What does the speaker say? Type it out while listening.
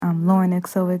Lauren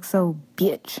XOXO,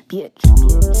 bitch.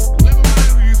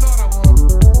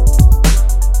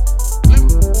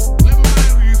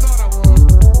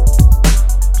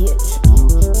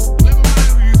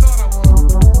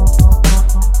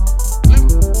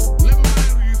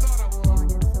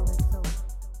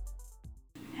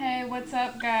 Hey, what's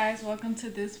up, guys? Welcome to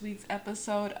this week's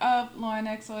episode of Lauren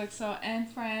XOXO and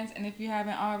Friends. And if you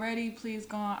haven't already, please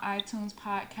go on iTunes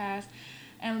Podcast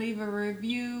and leave a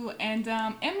review. And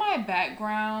in my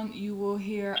background, you will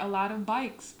hear a lot of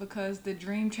bikes because the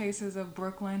Dream Chasers of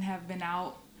Brooklyn have been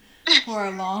out for a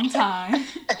long time.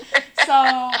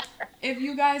 So if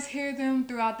you guys hear them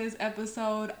throughout this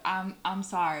episode, I'm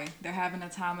sorry. They're having a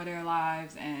time of their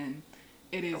lives, and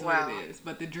it is what it is.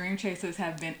 But the Dream Chasers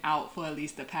have been out for at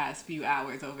least the past few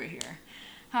hours over here.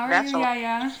 How are you,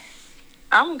 Yaya?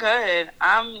 I'm good.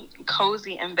 I'm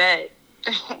cozy in bed.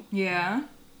 Yeah?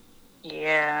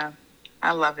 Yeah.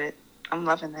 I love it. I'm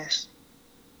loving this.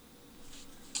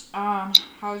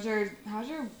 How's your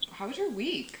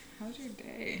week? How's your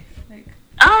day?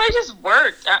 I just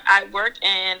worked. I worked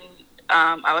and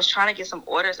I was trying to get some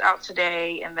orders out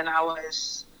today, and then I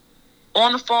was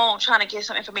on the phone trying to get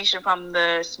some information from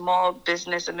the Small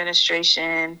Business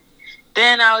Administration.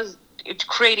 Then I was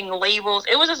creating labels.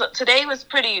 It was just today was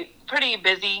pretty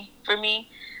busy for me,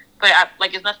 but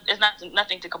it's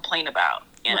nothing to complain about,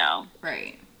 you know.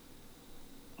 Right.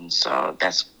 And so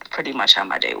that's pretty much how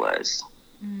my day was.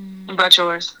 What about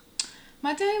yours?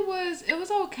 My day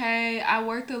was okay. I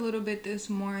worked a little bit this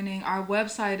morning. Our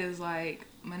website is like,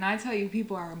 when I tell you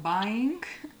people are buying.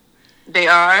 They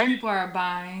are. People are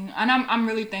buying, and I'm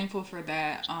really thankful for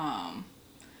that.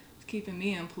 It's keeping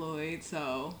me employed,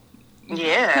 so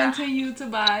yeah. Continue to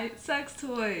buy sex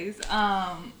toys.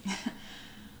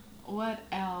 What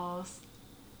else?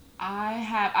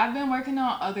 I've been working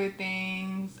on other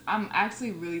things. I'm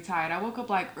actually really tired. I woke up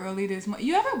like early this morning.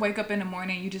 You ever wake up in the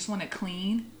morning and you just want to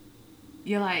clean?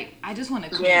 You're like, I just want to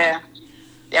clean. Yeah.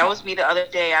 That was me the other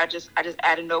day. I just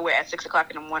out of nowhere at 6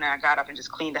 o'clock in the morning, I got up and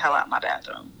just cleaned the hell out of my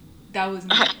bathroom. That was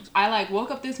me. I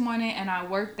woke up this morning and I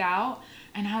worked out,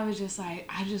 and I was just like,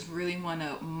 I just really want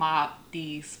to mop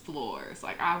these floors.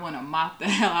 Like, I want to mop the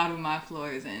hell out of my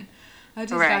floors, and I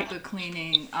just got the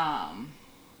cleaning.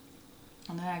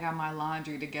 And then I got my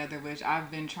laundry together, which I've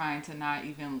been trying to not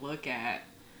even look at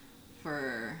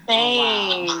for a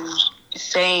while.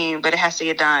 Same, but it has to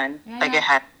get done. Yeah. Like, it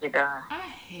has to get done. I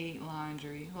hate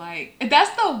laundry. Like, that's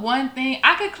the one thing.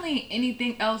 I could clean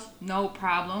anything else, no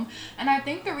problem. And I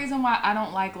think the reason why I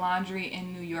don't like laundry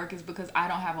in New York is because I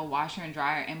don't have a washer and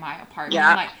dryer in my apartment.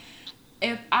 Yeah. Like,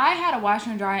 if I had a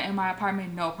washer and dryer in my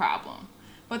apartment, no problem.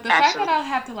 But the fact that I'll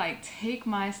have to, like, take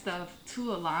my stuff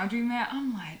to a laundromat,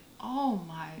 I'm like, oh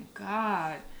my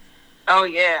God. Oh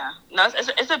yeah, no,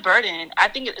 it's a burden. I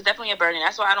think it's definitely a burden.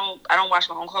 That's why I don't wash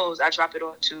my own clothes. I drop it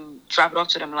off to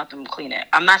them and let them clean it.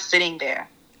 I'm not sitting there.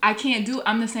 I'm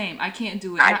the same. I can't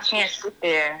do it. I can't sit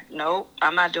there. Nope,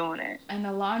 I'm not doing it. And the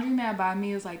laundromat by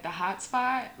me is like the hot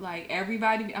spot. Like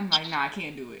everybody, I'm like, nah, I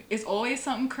can't do it. It's always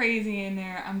something crazy in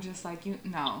there. I'm just like,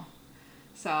 no.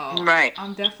 So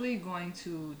I'm definitely going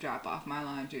to drop off my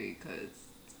laundry because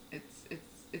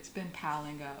it's been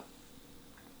piling up.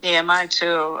 Yeah, mine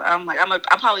too. I'm like,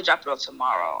 I'll probably drop it off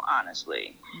tomorrow,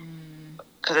 honestly.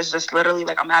 Because it's just literally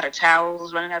like I'm out of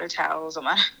towels, running out of towels.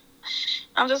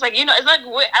 I'm just like, it's like,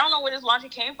 I don't know where this laundry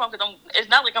came from because it's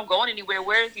not like I'm going anywhere.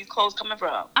 Where is these clothes coming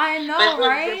from? I know, but it's really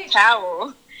right? Just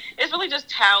towels. It's really just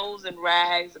towels and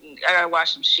rags, and I gotta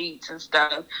wash some sheets and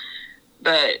stuff.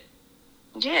 But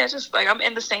yeah, it's just like I'm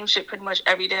in the same shit pretty much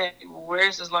every day. Where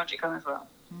is this laundry coming from?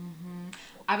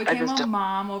 I became a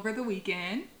mom over the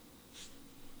weekend.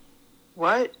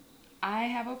 What? I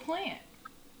have a plant.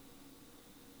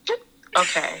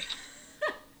 Okay.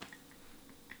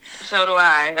 So do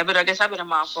I. I guess I've been a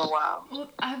mom for a while.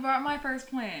 Well, I brought my first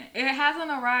plant. It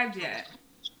hasn't arrived yet.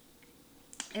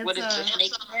 What is the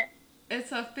snake plant?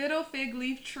 It's a fiddle fig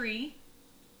leaf tree.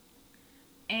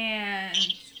 And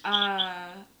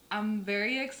I'm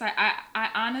very excited. I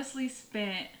honestly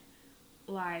spent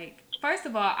first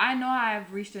of all, I know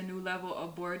I've reached a new level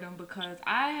of boredom because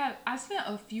I spent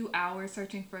a few hours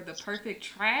searching for the perfect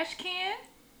trash can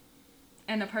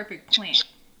and the perfect plant.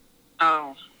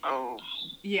 Oh.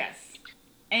 Yes.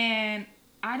 And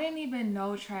I didn't even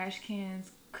know trash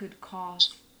cans could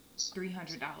cost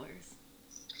 $300.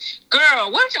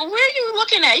 Girl, where are you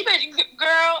looking at?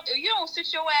 Girl, you don't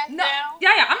sit your ass down.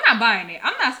 Yeah, I'm not buying it.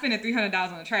 I'm not spending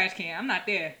 $300 on a trash can. I'm not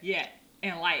there yet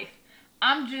in life.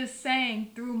 I'm just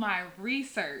saying, through my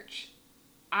research,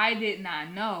 I did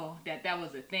not know that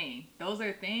was a thing. Those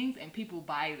are things, and people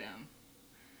buy them.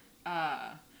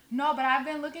 No, but I've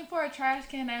been looking for a trash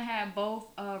can that had both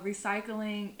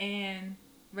recycling and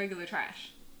regular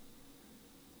trash.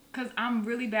 Cause I'm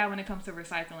really bad when it comes to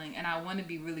recycling, and I want to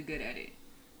be really good at it.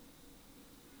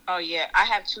 Oh yeah, I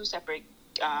have two separate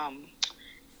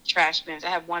trash bins. I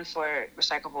have one for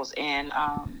recyclables and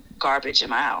garbage in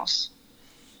my house.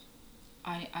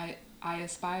 I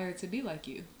aspire to be like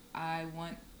you. I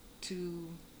want to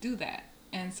do that,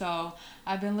 and so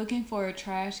I've been looking for a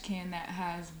trash can that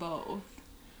has both.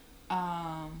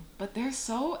 But they're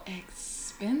so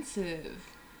expensive.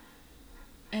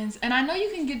 And I know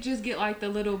you can get like the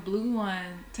little blue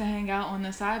one to hang out on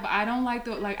the side, but I don't like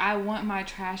the like I want my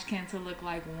trash can to look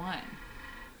like one.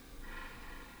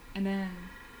 And then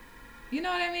you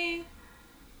know what I mean?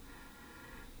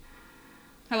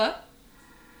 Hello?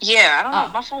 Yeah, I don't know.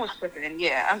 Oh. My phone was flipping.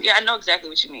 Yeah, I know exactly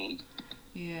what you mean.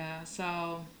 Yeah,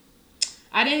 so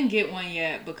I didn't get one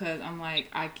yet because I'm like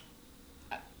I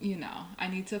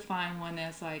need to find one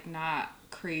that's like not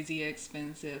crazy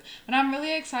expensive. But I'm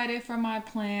really excited for my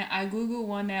plant. I Googled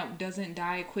one that doesn't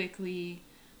die quickly,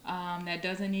 that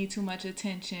doesn't need too much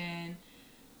attention.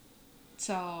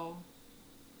 So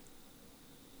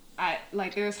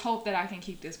there's hope that I can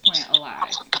keep this plant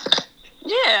alive.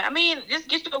 Yeah, I mean, just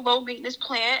get you a low maintenance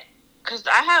plant. Because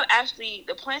I have actually,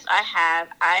 the plants I have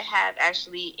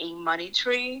actually a money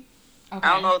tree. Okay.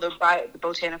 I don't know the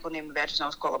botanical name of that, I just know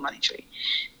it's called a money tree.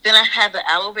 Then I have the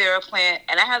aloe vera plant,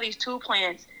 and I have these two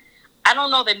plants. I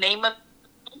don't know the name of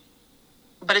them,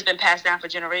 but it's been passed down for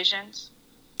generations.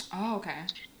 Oh, okay.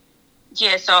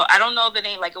 Yeah, so I don't know the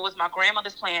name. Like, it was my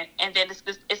grandmother's plant, and then it's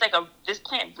like this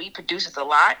plant reproduces a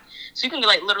lot. So you can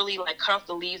like literally like cut off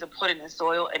the leaves and put it in the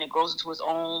soil, and it grows into its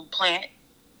own plant.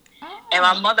 Oh. And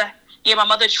my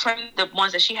mother trimmed the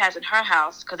ones that she has in her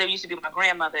house because they used to be my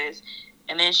grandmother's,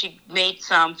 and then she made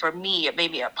some for me. It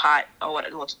made me a pot or what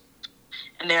it looks.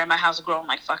 And they're in my house growing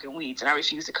like fucking weeds, and I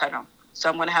refuse to cut them. So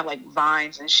I'm gonna have like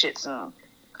vines and shit soon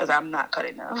because I'm not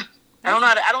cutting them. I don't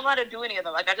know how to do any of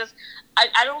them. Like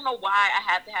I don't know why I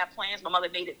have to have plants. My mother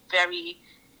made it very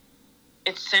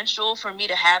essential for me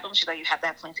to have them. She's like, you have to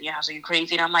have plants in your house. Are you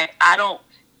crazy? And I'm like, I don't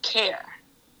care.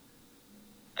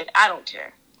 Like, I don't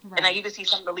care. Right. And like, you can see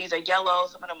some of the leaves are yellow,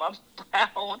 some of them are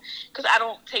brown, because I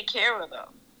don't take care of them.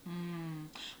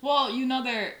 Well,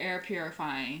 they're air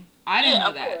purifying. I didn't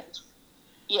know that. Course.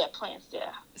 Yeah, plants,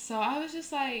 yeah. So I was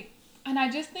just like, and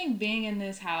I just think being in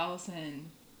this house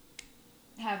and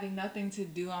having nothing to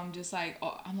do, I'm just like,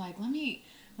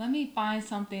 let me find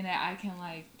something that I can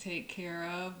like take care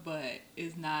of, but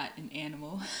is not an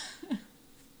animal.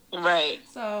 Right.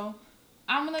 So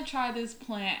I'm gonna try this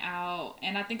plant out,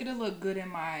 and I think it'll look good in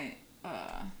my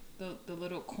the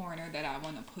little corner that I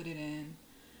want to put it in.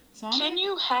 So can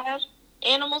you have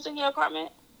animals in your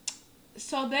apartment?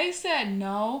 So they said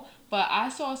no, but I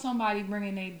saw somebody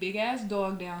bringing a big ass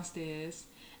dog downstairs.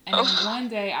 And then one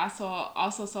day I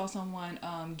also saw someone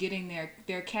getting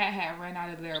their cat had ran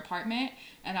out of their apartment,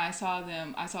 and I saw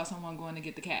someone going to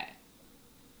get the cat.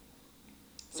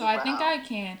 So wow. I think I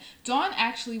can. Dawn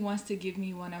actually wants to give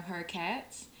me one of her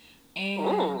cats, and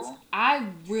ooh. I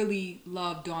really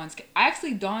love Dawn's cat.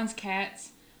 Actually, Dawn's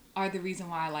cats are the reason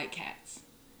why I like cats,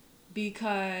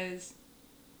 because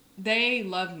they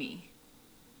love me.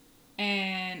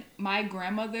 And my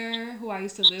grandmother, who I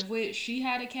used to live with, she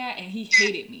had a cat, and he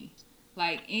hated me.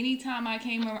 Like, anytime I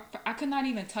came over, I could not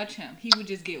even touch him. He would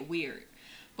just get weird.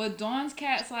 But Dawn's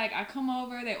cats, like, I come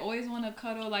over, they always want to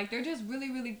cuddle. Like, they're just really,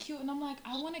 really cute. And I'm like,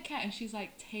 I want a cat. And she's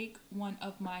like, take one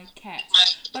of my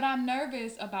cats. But I'm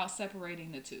nervous about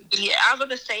separating the two. Yeah, I was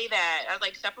going to say that. I was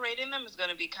like, separating them is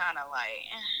going to be kind of like...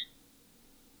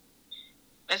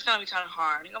 It's going to be kind of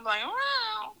hard. You're going to be like,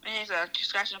 wow. And it's like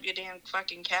scratching up your damn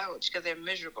fucking couch because they're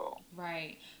miserable.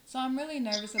 Right. So I'm really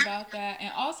nervous about that.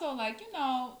 And also, like,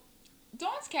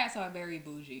 Dawn's cats are very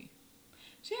bougie.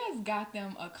 She has got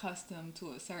them accustomed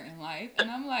to a certain life.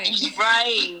 And I'm like...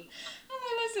 Right. I'm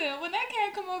like, listen, when that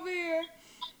cat come over here,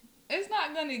 it's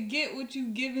not going to get what you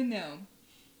giving them.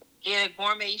 Yeah,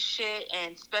 gourmet shit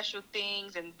and special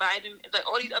things and vitamins. Like,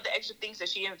 all these other extra things that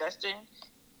she invests in.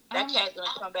 That cat's gonna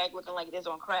come back looking like it is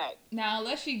on crack. Now,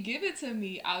 unless she give it to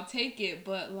me, I'll take it.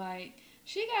 But, like,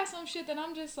 she got some shit that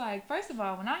I'm just like, first of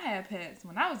all, when I had pets,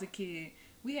 when I was a kid,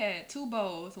 we had 2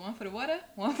 bowls. One for the water,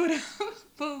 one for the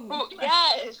food. Oh,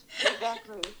 yes,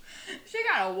 exactly. She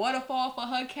got a waterfall for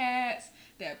her cats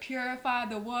that purify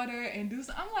the water and do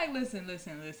something. I'm like, listen.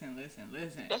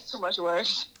 That's too much work.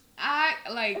 So I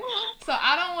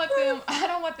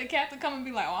don't want the cat to come and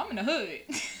be like, oh, I'm in the hood.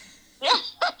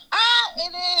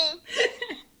 It is.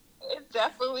 It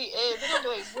definitely is. They're gonna be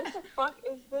like, what the fuck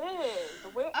is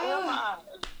this? Where am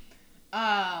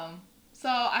I? So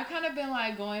I kind of been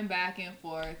like going back and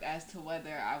forth as to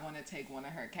whether I want to take one of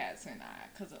her cats or not,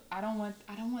 because I don't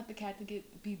want the cat to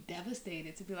be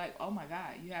devastated, to be like, oh my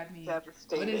god, you have me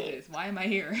Devastated. What is this? Why am I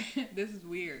here? This is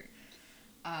weird.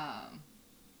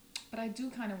 But I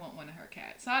do kind of want one of her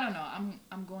cats. So I don't know.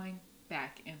 I'm going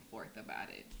back and forth about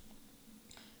it.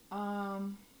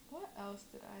 What else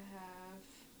did I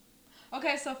have?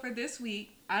 Okay, so for this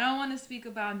week, I don't want to speak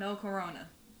about no corona.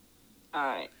 All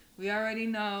right. We already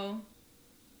know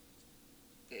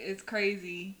it's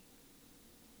crazy.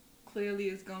 Clearly,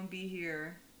 it's gonna be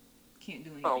here. Can't do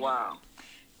anything. Oh wow!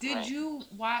 Did you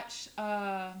watch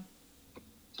the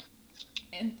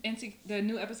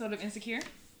new episode of Insecure?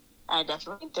 I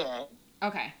definitely did.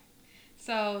 Okay,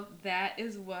 so that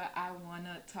is what I want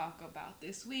to talk about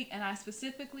this week, and I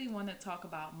specifically want to talk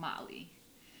about Molly.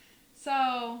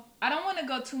 So I don't want to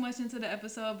go too much into the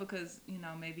episode because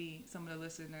maybe some of the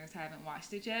listeners haven't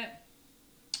watched it yet.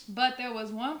 But there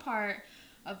was one part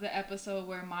of the episode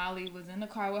where Molly was in the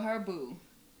car with her boo,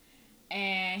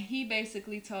 and he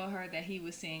basically told her that he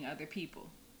was seeing other people,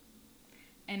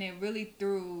 and it really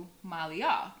threw Molly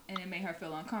off, and it made her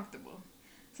feel uncomfortable.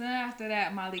 So then after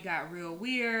that, Molly got real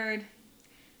weird,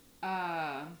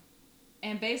 and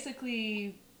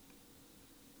basically,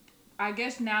 I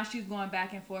guess now she's going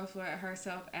back and forth with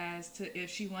herself as to if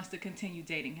she wants to continue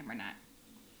dating him or not.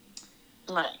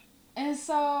 Right. And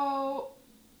so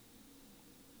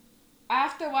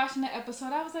after watching the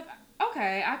episode, I was like,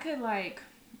 okay,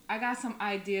 I got some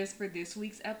ideas for this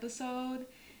week's episode,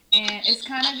 and it's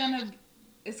kind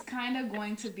of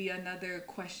going to be another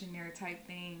questionnaire type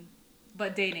thing,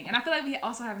 but dating. And I feel like we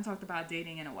also haven't talked about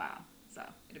dating in a while, so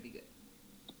it'll be good.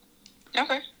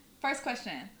 Okay. First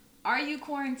question: are you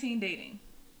quarantine dating?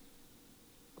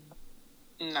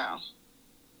 No.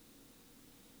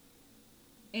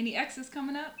 Any exes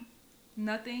coming up?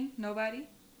 Nothing? Nobody?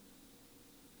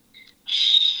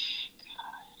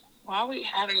 Why are we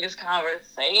having this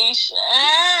conversation?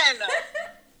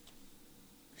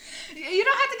 You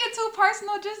don't have to get too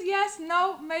personal. Just yes,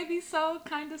 no, maybe so,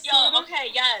 kind of. Yo,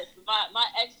 okay, yes. My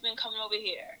ex been coming over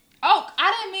here. Oh,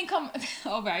 I didn't mean come.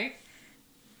 All right.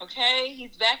 Okay,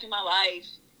 he's back in my life.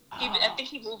 I think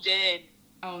he moved in.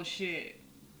 Oh shit.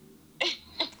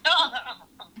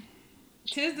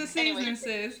 Tis the season, Anyway.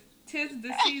 sis. Tis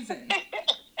the season.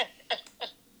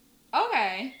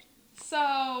 Okay,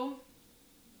 so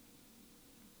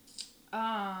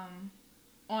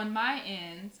on my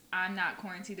end, I'm not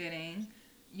quarantine dating.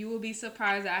 You will be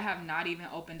surprised that I have not even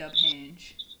opened up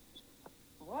Hinge.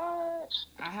 What?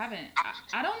 I haven't.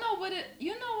 I don't know what it.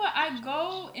 You know what? I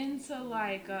go into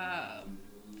like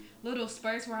little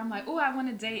spurts where I'm like, oh, I want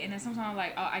to date, and then sometimes I'm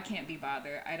like, oh, I can't be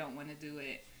bothered. I don't want to do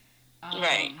it.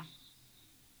 Right.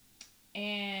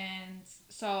 And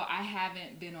so I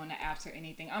haven't been on the apps or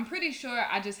anything. I'm pretty sure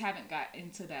I just haven't got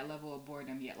into that level of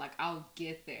boredom yet. Like I'll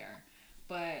get there,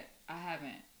 but I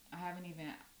haven't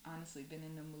even honestly been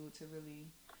in the mood to really.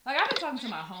 Like I've been talking to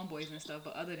my homeboys and stuff,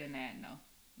 but other than that, no,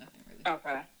 nothing really.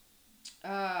 Okay.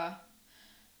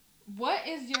 What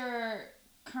is your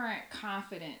current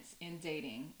confidence in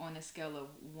dating on a scale of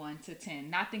 1 to 10?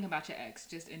 Not thinking about your ex,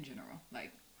 just in general.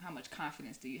 Like how much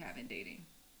confidence do you have in dating?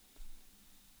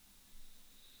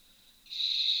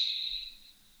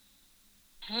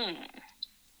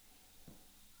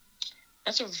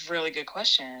 That's a really good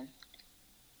question.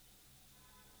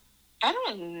 I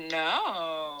don't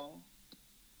know.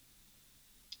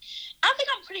 I think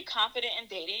I'm pretty confident in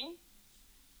dating.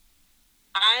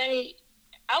 I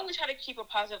would try to keep a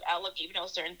positive outlook, even though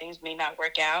certain things may not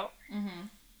work out. Mm-hmm.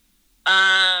 But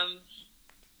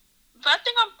I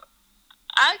think I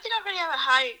already have a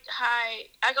high.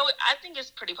 I think it's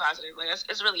pretty positive. Like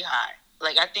it's really high.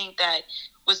 Like I think that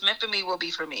what's meant for me will be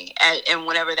for me, and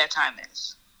whenever that time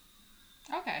is.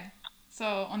 Okay.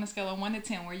 So on a scale of 1 to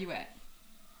 10, where you at?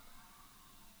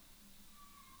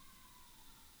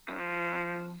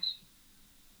 I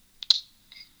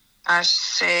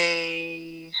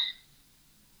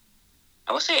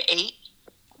would say 8.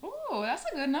 Ooh, that's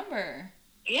a good number.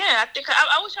 Yeah, I think I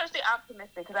always try to stay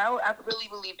optimistic because I really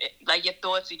believe it. Like your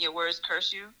thoughts and your words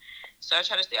curse you, so I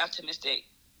try to stay optimistic.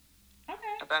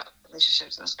 Okay. About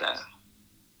relationships and stuff.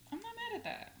 I'm not mad at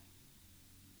that.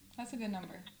 That's a good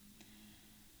number.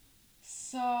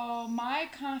 So my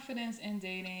confidence in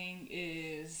dating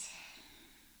is,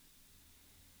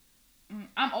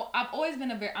 I've always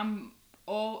been a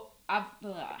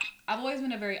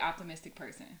very optimistic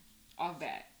person off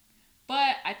bat,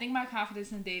 but I think my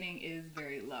confidence in dating is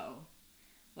very low.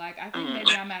 Like I think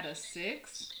maybe I'm at a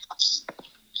 6.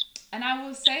 And I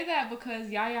will say that because,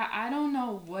 Yaya, I don't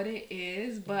know what it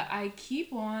is, but I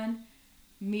keep on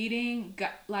meeting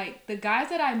like the guys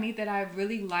that I meet that I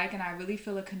really like and I really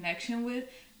feel a connection with,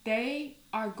 they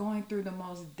are going through the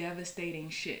most devastating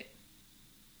shit.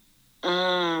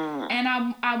 And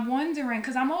I'm wondering,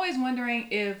 because I'm always wondering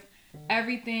if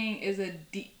everything is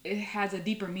it has a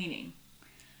deeper meaning.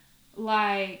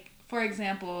 Like, for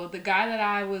example, the guy that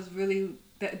I was really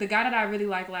the guy that I really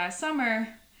liked last summer,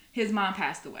 his mom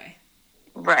passed away.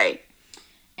 Right.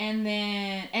 And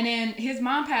then his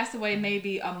mom passed away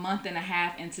maybe a month and a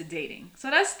half into dating.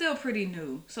 So that's still pretty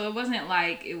new. So it wasn't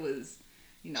like it was,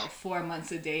 4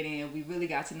 months of dating and we really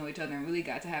got to know each other and really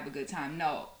got to have a good time.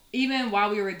 No. Even while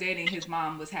we were dating, his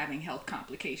mom was having health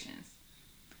complications.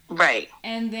 Right.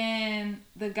 And then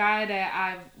the guy that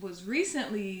I was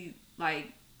recently,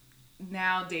 like,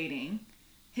 now dating,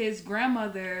 his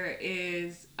grandmother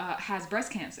has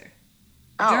breast cancer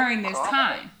during this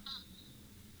time.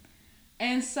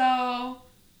 And so,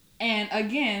 and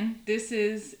again, this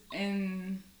is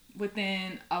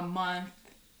within a month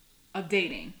of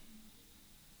dating.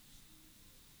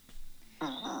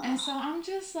 And so I'm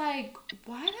just like,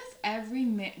 why does every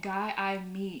guy I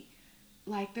meet,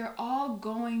 like, they're all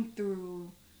going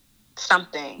through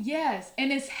something? Yes,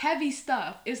 and it's heavy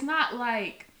stuff. It's not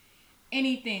like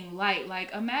anything light.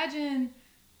 Like, imagine,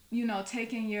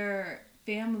 taking your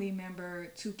family member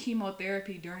to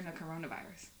chemotherapy during the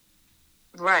coronavirus.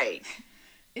 Right.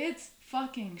 It's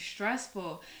fucking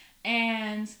stressful.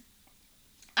 And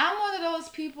I'm one of those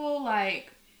people,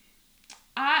 like,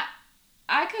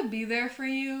 I could be there for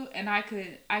you and I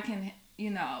can,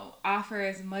 offer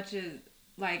as much as,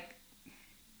 like,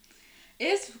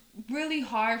 it's really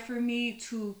hard for me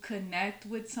to connect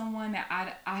with someone that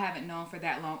I haven't known for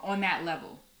that long on that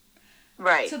level.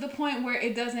 Right. To the point where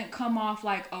it doesn't come off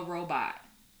like a robot.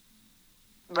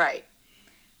 Right.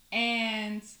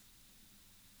 And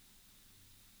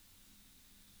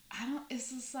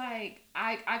it's just like,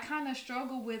 I kind of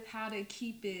struggle with how to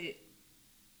keep it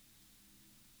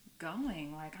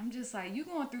going. Like, I'm just like, you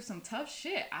going through some tough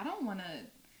shit. I don't want to,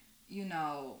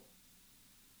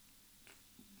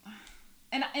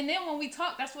 and then when we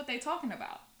talk, that's what they talking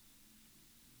about.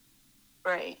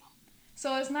 Right.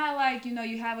 So it's not like,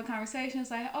 you have a conversation. It's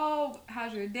like, oh,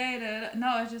 how's your day?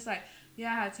 No, it's just like,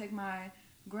 yeah, I had to take my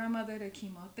grandmother to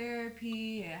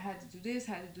chemotherapy and I had to do this,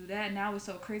 had to do that. Now it's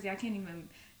so crazy. I can't even,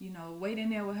 wait in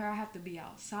there with her. I have to be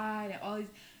outside and all these.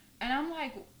 And I'm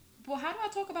like, well, how do I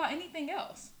talk about anything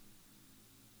else?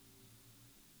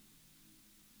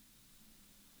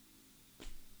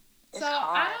 So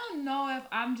I don't know if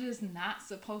I'm just not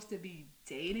supposed to be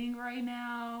dating right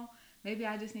now. Maybe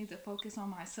I just need to focus on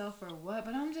myself or what.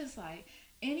 But I'm just like,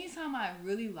 anytime I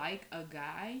really like a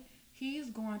guy, he's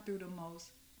going through the most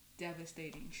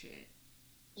devastating shit.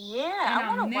 Yeah,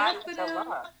 and I'm there for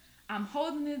them. I'm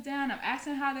holding it down. I'm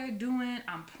asking how they're doing.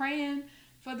 I'm praying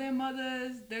for their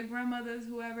mothers, their grandmothers,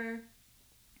 whoever.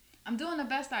 I'm doing the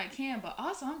best I can. But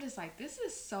also, I'm just like, this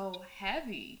is so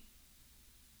heavy.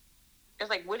 It's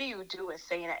like, what do you do in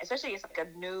saying that? Especially it's like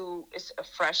it's a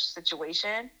fresh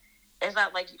situation. It's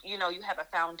not like, you have a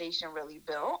foundation really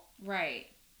built. Right.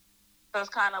 So it's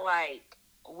kind of like,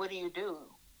 what do?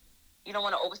 You don't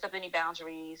want to overstep any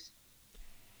boundaries.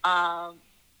 You know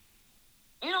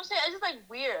what I'm saying? It's just like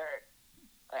weird.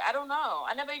 Like, I don't know.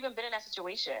 I never even been in that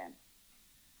situation.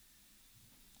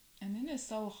 And then it's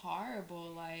so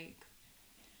horrible, like,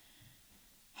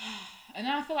 and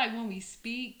I feel like when we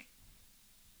speak,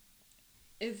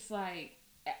 it's like,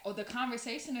 or the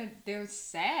conversation, they're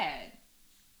sad.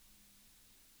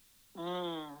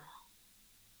 And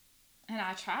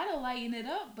I try to lighten it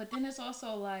up, but then it's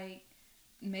also like,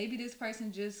 maybe this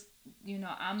person just,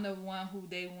 I'm the one who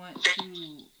they want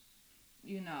to,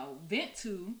 vent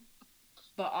to.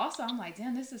 But also I'm like,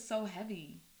 damn, this is so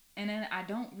heavy. And then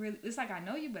it's like I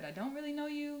know you, but I don't really know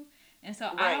you. And so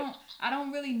right. I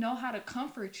don't really know how to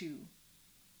comfort you.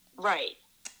 Right.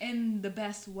 In the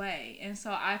best way. And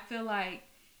so I feel like,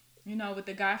 with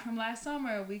the guy from last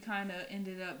summer, we kind of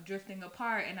ended up drifting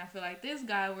apart. And I feel like this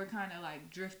guy, we're kind of like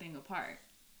drifting apart.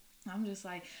 I'm just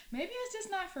like, maybe it's just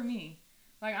not for me.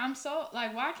 Like, I'm so,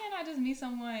 like, why can't I just meet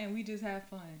someone and we just have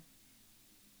fun?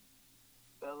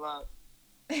 Good luck.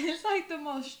 It's like the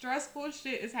most stressful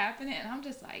shit is happening. And I'm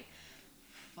just like,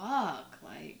 fuck.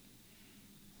 Like,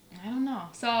 I don't know.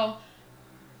 So,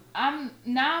 I'm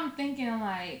thinking,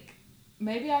 like,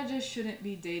 maybe I just shouldn't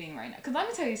be dating right now. Because let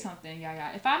me tell you something,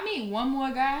 Yaya. If I meet one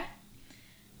more guy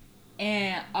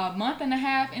and a month and a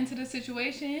half into the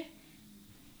situation,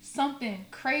 something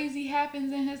crazy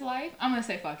happens in his life, I'm going to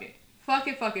say fuck it. Fuck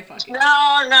it.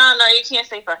 No, you can't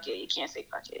say fuck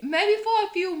it. Maybe for a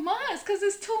few months, because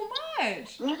it's too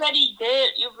much. You already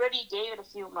gave it a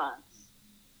few months.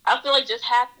 I feel like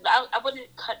I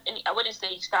wouldn't cut any. I wouldn't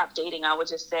say stop dating. I would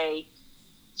just say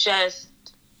just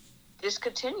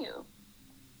discontinue.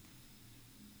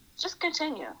 Just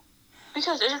continue.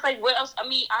 Because it's just like, what else? I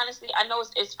mean, honestly, I know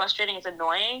it's frustrating, it's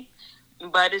annoying,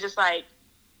 but it's just like,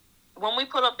 when we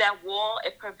put up that wall,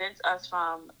 it prevents us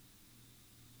from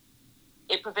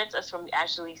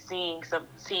actually seeing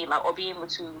like, or being able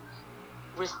to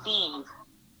receive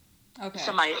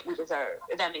somebody that we deserve,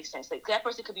 if that makes sense. Like, that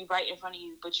person could be right in front of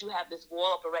you, but you have this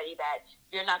wall up already that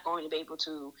you're not going to be able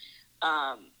to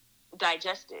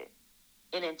digest it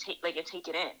and then take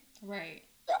it in. Right.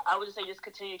 So I would just say just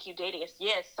continue to keep dating. It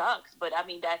sucks, but I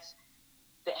mean that's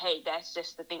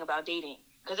just the thing about dating.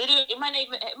 Because it might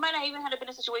not even have been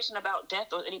a situation about death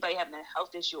or anybody having a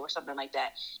health issue or something like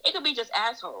that. It could be just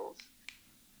assholes.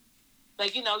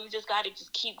 Like, you just got to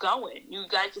just keep going. You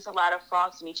got to get a lot of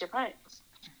frogs to meet your prince.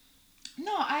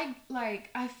 No, I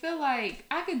feel like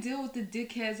I could deal with the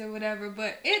dickheads or whatever,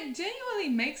 but it genuinely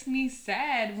makes me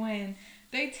sad when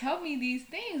they tell me these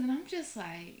things, and I'm just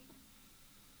like,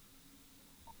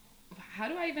 how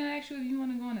do I even ask you if you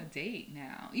want to go on a date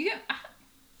now? I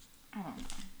don't know.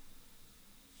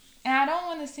 And I don't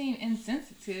want to seem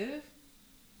insensitive.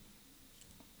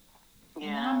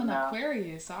 Yeah, and I'm an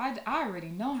Aquarius, so I already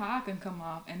know how I can come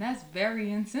off, and that's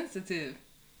very insensitive.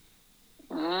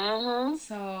 Mm-hmm.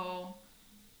 So,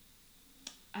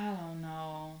 I don't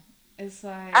know. It's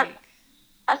like...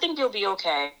 I think you'll be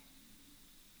okay.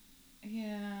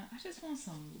 Yeah, I just want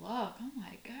some luck. I'm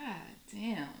like, God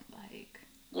damn, like...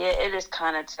 Yeah, it is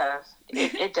kind of tough.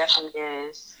 It definitely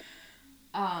is.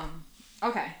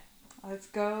 Okay. Let's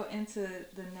go into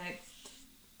the next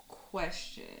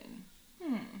question.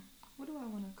 What do I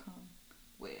want to come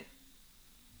with?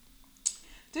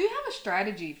 Do you have a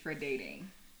strategy for dating?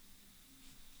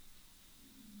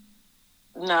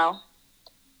 No.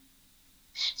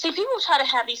 See, people try to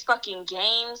have these fucking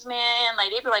games, man.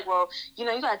 Like, they be like, well, you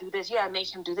gotta do this. You gotta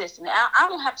make him do this. And I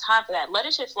don't have time for that. Let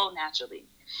it shit flow naturally.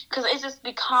 Because it just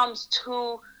becomes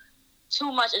too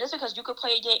much. And just because you could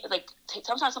play a game, like,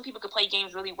 sometimes some people could play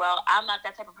games really well. I'm not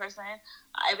that type of person.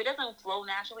 If it doesn't flow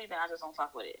naturally, then I just don't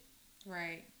fuck with it.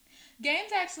 Right.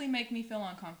 Games actually make me feel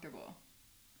uncomfortable.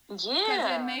 Yeah.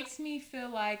 Because it makes me feel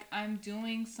like I'm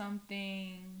doing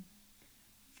something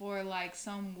for, like,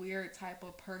 some weird type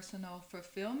of personal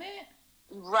fulfillment.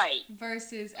 Right.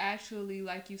 Versus actually,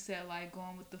 like you said, like,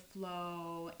 going with the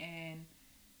flow and,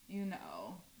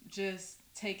 just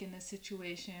taking the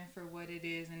situation for what it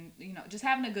is and, just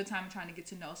having a good time and trying to get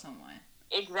to know someone.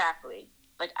 Exactly.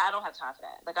 Like, I don't have time for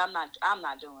that. Like, I'm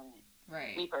not doing it.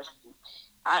 Right. Me personally.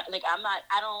 I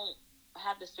don't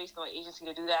have the space nor agency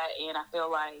to do that, and I feel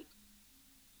like,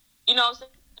 so if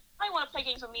you want to play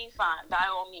games with me, fine, by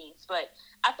all means. But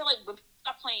I feel like when people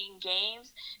are playing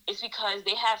games, it's because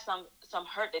they have some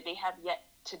hurt that they have yet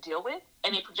to deal with,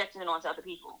 and they projecting it onto other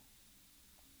people.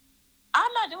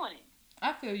 I'm not doing it.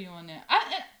 I feel you on that.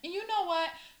 You know what?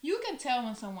 You can tell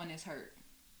when someone is hurt.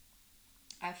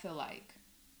 I feel like.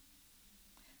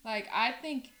 Like, I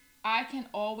think I can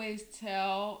always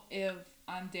tell if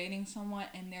I'm dating someone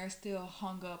and they're still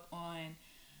hung up on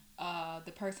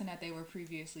the person that they were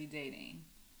previously dating.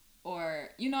 Or,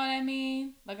 you know what I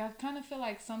mean? Like, I kind of feel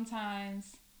like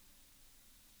sometimes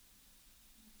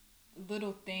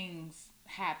little things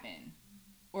happen.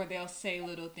 Or they'll say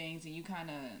little things and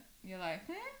you're like,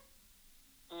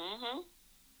 Mm-hmm.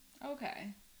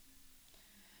 Okay.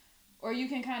 Or you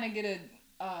can kind of get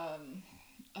a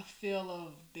feel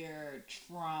of their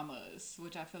traumas,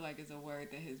 which I feel like is a word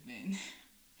that has been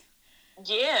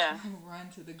run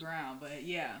to the ground. But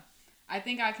yeah, I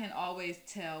think I can always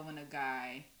tell when a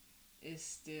guy is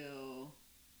still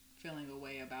feeling a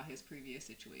way about his previous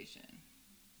situation.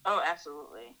 Oh,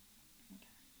 absolutely.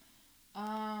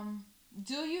 Okay.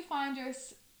 Do you find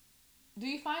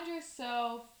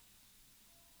yourself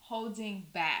holding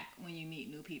back when you meet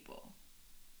new people?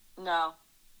 No.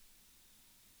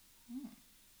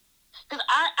 Because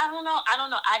I don't know.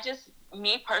 I just,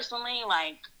 me personally,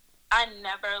 like, I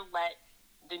never let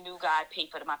the new guy pay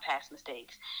for my past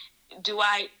mistakes.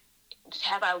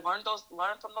 Have I learned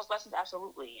from those lessons?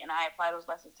 Absolutely. And I apply those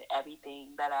lessons to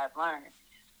everything that I've learned.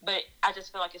 But I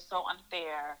just feel like it's so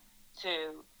unfair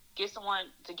to give someone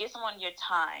your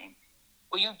time,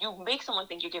 or you make someone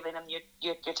think you're giving them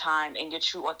your time and your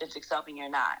true authentic self, and you're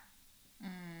not.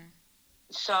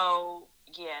 So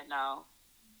yeah, no.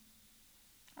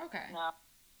 Okay. No.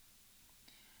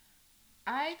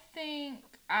 I think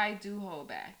I do hold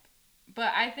back.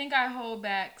 But I think I hold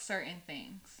back certain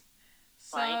things.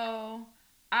 So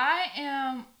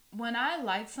when I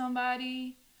like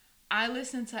somebody, I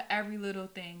listen to every little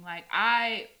thing. Like,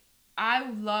 I I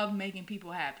love making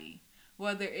people happy.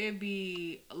 Whether it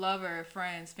be lover,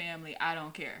 friends, family, I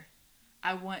don't care.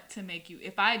 I want to make you,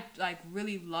 if I like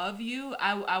really love you,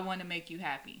 I want to make you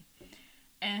happy.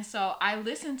 And so I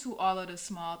listen to all of the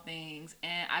small things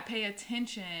and I pay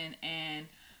attention, and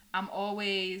I'm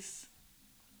always,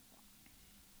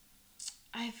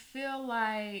 I feel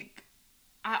like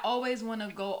I always want to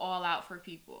go all out for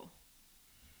people.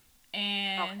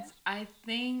 And Okay. I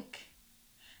think,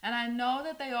 and I know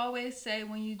that they always say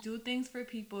when you do things for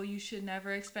people, you should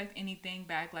never expect anything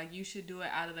back. Like, you should do it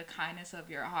out of the kindness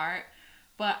of your heart.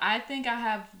 But I think I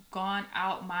have gone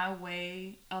out my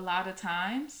way a lot of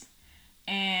times.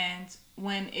 And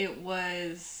when it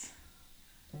was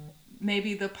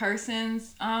maybe the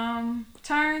person's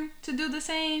turn to do the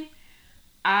same,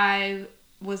 I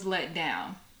was let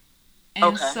down. And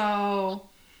Okay. so,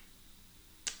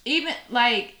 even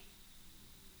like,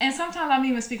 and sometimes I'm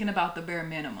even speaking about the bare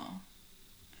minimum.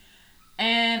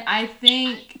 And I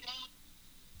think,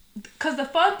 because the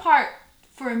fun part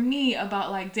for me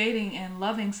about like dating and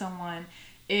loving someone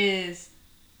is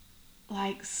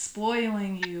like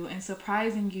spoiling you and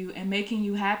surprising you and making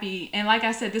you happy. And like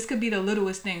I said, this could be the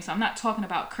littlest thing. So I'm not talking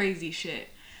about crazy shit.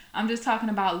 I'm just talking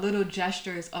about little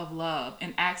gestures of love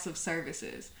and acts of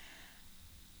services.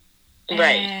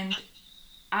 Right. And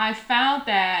I found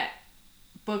that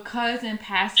because in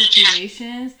past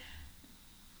situations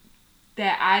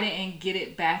that I didn't get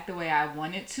it back the way I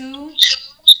wanted to,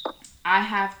 I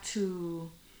have to,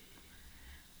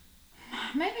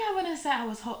 maybe I wouldn't say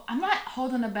I'm not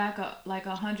holding it back like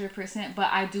 100%, but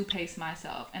I do pace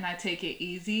myself and I take it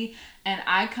easy, and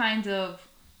I kind of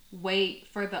wait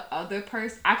for the other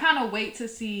person. I kind of wait to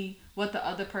see what the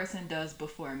other person does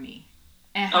before me,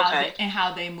 and Okay.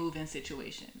 how they move in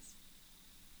situations.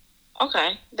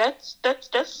 Okay. That's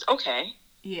okay.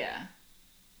 Yeah.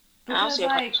 I don't Because see a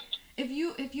problem. like,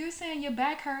 if you're saying your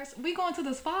back hurts, we going to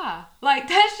the spa. Like,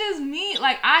 that's just me.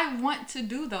 Like, I want to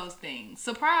do those things.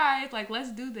 Surprise, like,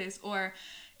 let's do this. Or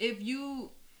if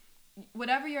you,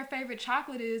 whatever your favorite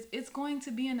chocolate is, it's going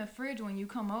to be in the fridge when you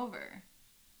come over.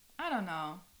 I don't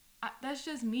know. That's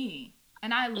just me.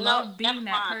 And I No, love that's being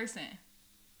that fine. person.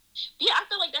 Yeah, I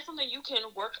feel like that's something you can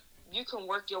work. You can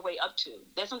work your way up to.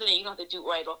 That's something that you don't have to do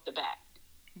right off the bat.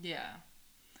 Yeah.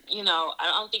 I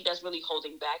don't think that's really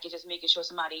holding back. It's just making sure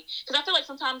somebody. Because I feel like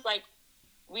sometimes, like,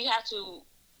 we have to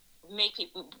make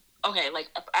people. Okay, like,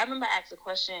 I remember I asked a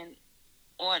question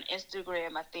on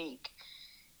Instagram, I think,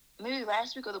 maybe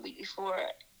last week or the week before,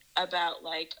 about,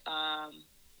 like,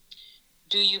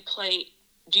 do you play.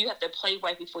 Do you have to play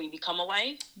wife before you become a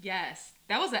wife? Yes.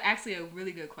 That was actually a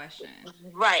really good question.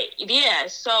 Right. Yeah.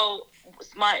 So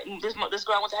this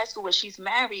girl I went to high school with, she's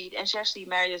married, and she actually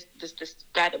married this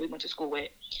guy that we went to school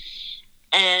with,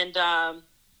 and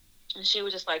she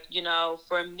was just like,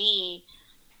 for me,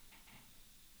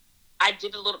 I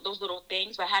did those little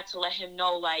things, but I had to let him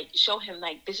know, like, show him,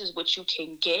 like, this is what you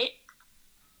can get,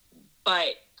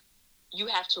 but you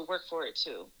have to work for it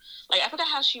too. Like, I forgot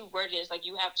how she worded it. It's like,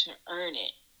 you have to earn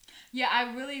it. Yeah,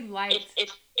 I really liked.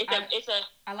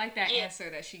 I like that answer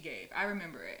that she gave. I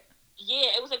remember it.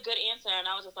 Yeah, it was a good answer, and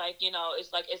I was just like,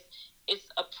 it's like it's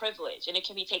a privilege, and it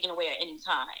can be taken away at any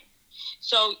time.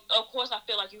 So of course, I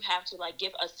feel like you have to, like,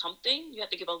 give us something. You have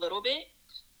to give a little bit,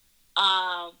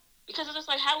 because it's just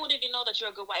like, how would they know that you're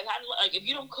a good wife? Like, if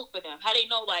you don't cook for them, how do they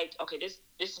know, like, okay, this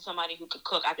is somebody who could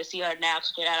cook? I can see her now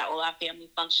cooking at all our family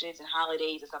functions and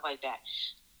holidays and stuff like that.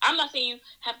 I'm not saying you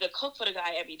have to cook for the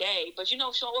guy every day, but, show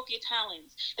off your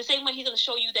talents. The same way he's going to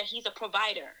show you that he's a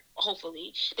provider,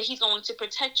 hopefully, that he's going to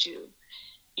protect you.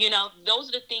 Those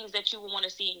are the things that you will want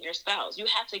to see in your spouse. You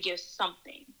have to give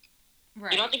something.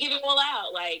 Right. You don't have to give it all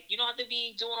out. Like, you don't have to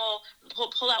be doing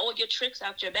pull out all your tricks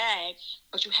out your bag,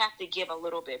 but you have to give a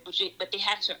little bit. But they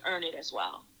have to earn it as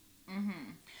well.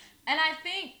 Mm-hmm. And I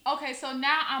think, okay, so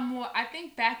now I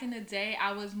think back in the day,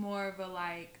 I was more of a,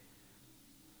 like,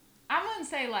 I wouldn't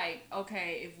say, like,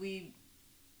 okay, if we,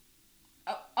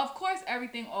 of course,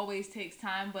 everything always takes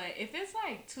time, but if it's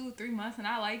like 2-3 months and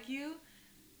I like you,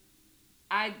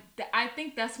 I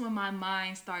think that's when my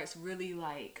mind starts really,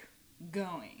 like,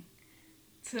 going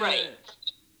to, right.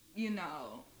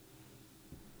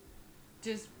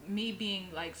 Just me being,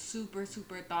 like, super,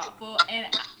 super thoughtful.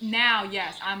 And now,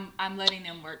 yes, I'm letting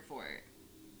them work for it.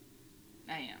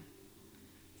 I am.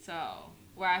 So,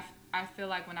 where I feel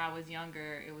like when I was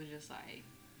younger, it was just like,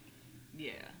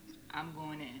 yeah, I'm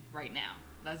going in right now.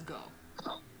 Let's go.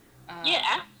 Yeah,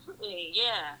 absolutely.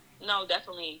 Yeah. No,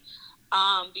 definitely.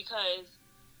 Because,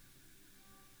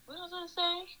 what was I going to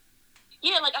say?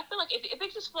 Yeah, like, I feel like if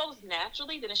it just flows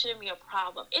naturally, then it shouldn't be a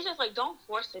problem. It's just like, don't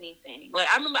force anything. Like,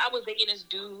 I remember I was dating this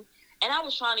dude, And I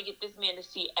was trying to get this man to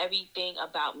see everything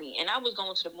about me. And I was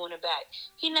going to the moon and back.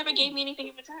 He never gave me anything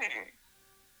in return.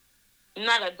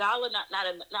 Not a dollar,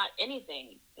 not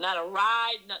anything. Not a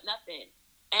ride, nothing.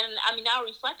 And I mean, now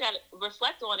reflect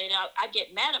on it. I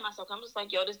get mad at myself. I'm just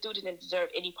like, yo, this dude didn't deserve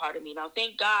any part of me. Now,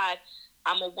 thank God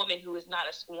I'm a woman who is not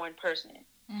a scorned person.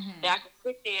 Mm-hmm. That I can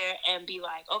sit there and be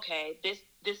like, okay, this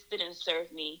didn't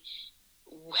serve me.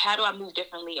 How do I move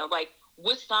differently? Or like,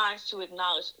 what signs to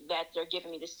acknowledge that they're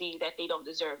giving me to see that they don't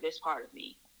deserve this part of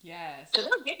me? Yes. Because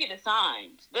they'll give you the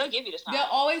signs. They'll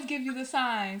always give you the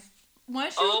signs.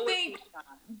 Once you Always think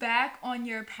back on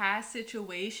your past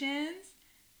situations,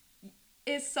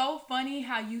 it's so funny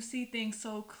how you see things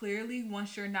so clearly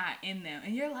once you're not in them.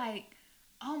 And you're like,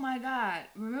 oh my God,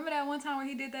 remember that one time where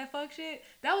he did that fuck shit?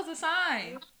 That was a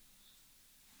sign.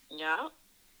 Yeah.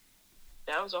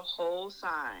 That was a whole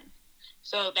sign.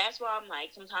 So that's why I'm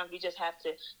like, sometimes we just have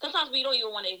to, sometimes we don't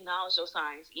even want to acknowledge those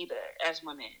signs either as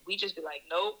women. We just be like,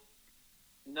 nope,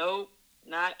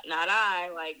 not I.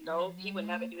 Like, nope, he would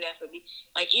never do that for me.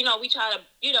 Like, you know, we try to,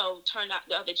 you know, turn out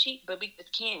the other cheek, but we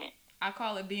just can't. I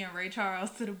call it being Ray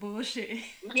Charles to the bullshit.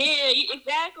 Yeah,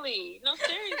 exactly. No,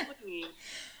 seriously.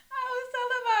 I was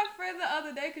telling my friend the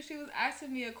other day because she was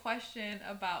asking me a question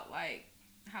about, like,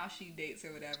 how she dates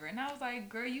or whatever. And I was like,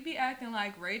 girl, you be acting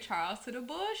like Ray Charles to the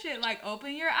bullshit. Like,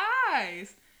 open your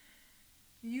eyes.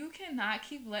 You cannot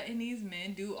keep letting these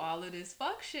men do all of this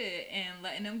fuck shit and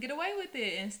letting them get away with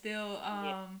it and still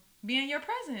be in your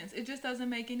presence. It just doesn't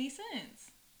make any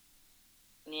sense.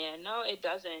 Yeah, no, it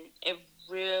doesn't. It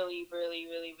really, really,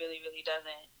 really, really, really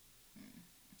doesn't.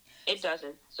 It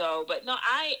doesn't. So, but no,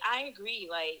 I agree.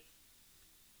 Like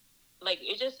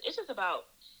it's just about,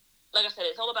 like I said,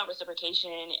 it's all about reciprocation.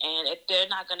 And if they're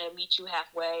not gonna meet you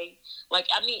halfway, like,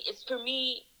 I mean, it's for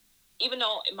me. Even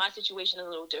though my situation is a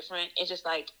little different, it's just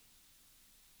like,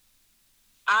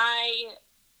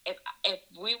 if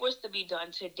we was to be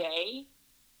done today,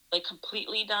 like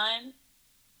completely done,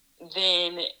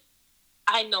 then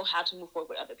I know how to move forward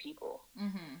with other people.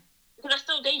 Mm-hmm. Because I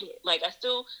still dated. Like,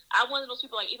 I'm one of those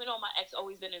people, like, even though my ex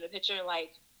always been in the picture,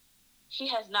 like, he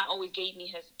has not always gave me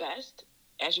his best,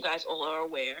 as you guys all are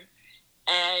aware.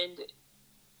 And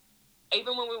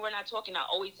even when we were not talking, I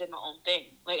always did my own thing.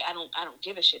 Like, I don't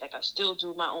give a shit. Like, I still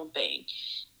do my own thing.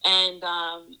 And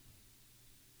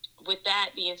with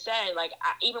that being said, like,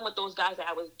 even with those guys that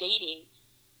I was dating,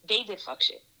 they did fuck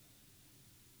shit.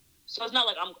 So it's not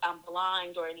like I'm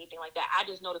blind or anything like that. I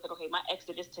just noticed, like, okay, my ex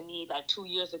did this to me like 2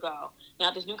 years ago.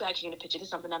 Now this new guy came in the picture. This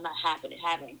is something I'm not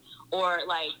having, or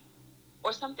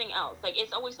something else. Like,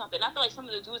 it's always something. I feel like some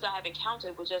of the dudes I have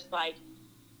encountered were just like,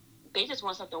 they just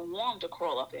want something warm to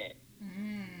crawl up in.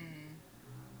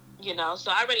 You know,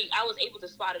 so I was able to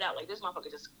spot it out. Like, this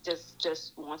motherfucker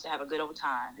just wants to have a good old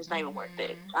time. It's not even worth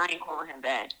it. I ain't calling him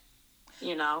that.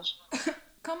 You know.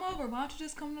 Come over. Why don't you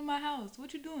just come to my house?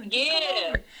 What you doing? Just come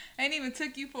over. I ain't even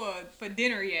took you for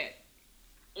dinner yet.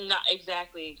 Not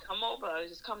exactly. Come over.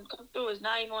 Just come through. I'm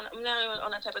not even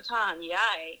on that type of time. Yeah.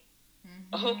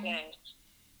 Okay.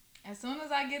 As soon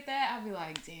as I get that, I'll be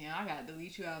like, damn, I gotta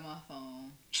delete you out of my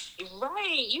phone.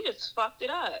 Right. You just fucked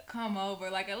it up. Come over.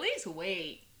 Like, at least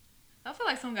wait. I feel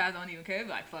like some guys don't even care. They be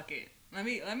like, fuck it. Let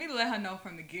me let her know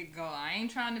from the get-go. I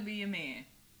ain't trying to be your man.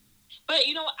 But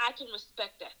you know what? I can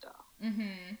respect that, though.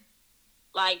 Mm-hmm.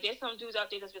 Like, there's some dudes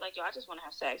out there that's be like, yo, I just want to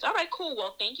have sex. All right, cool.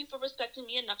 Well, thank you for respecting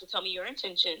me enough to tell me your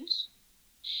intentions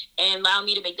and allow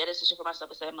me to make that decision for myself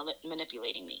instead of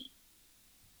manipulating me.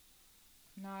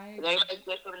 No, I agree. Everybody's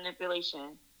good for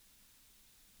manipulation.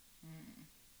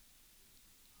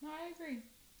 No, I agree.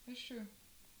 That's true.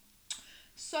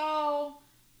 So,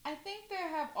 I think there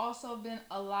have also been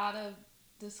a lot of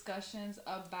discussions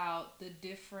about the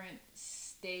different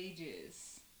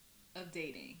stages of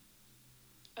dating.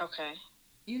 Okay.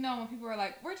 You know, when people are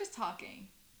like, we're just talking.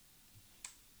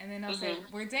 And then they'll say,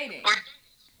 we're dating.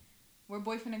 We're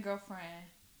boyfriend and girlfriend.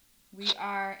 We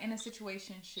are in a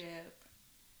situationship.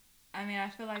 I mean, I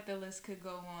feel like the list could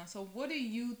go on. So what do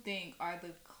you think are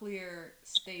the clear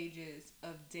stages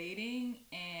of dating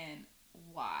and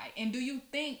why? And do you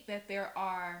think that there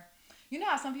are, you know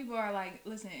how some people are like,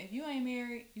 listen, if you ain't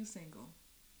married, you single.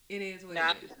 It is what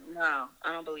it is. No,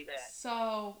 I don't believe that.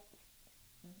 So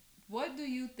what do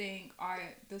you think are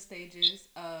the stages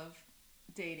of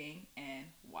dating and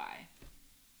why?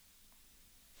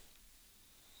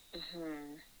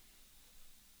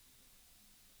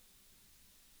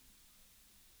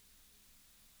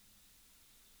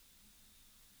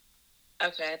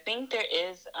 Okay, I think there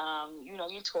is, you know,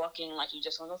 you're talking like you're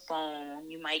just on the phone.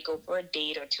 You might go for a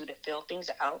date or two to fill things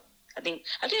out. I think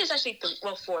it's actually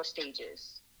 4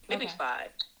 stages, maybe 5.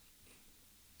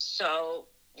 So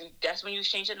That's when you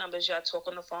exchange your numbers. Y'all talk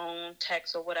on the phone,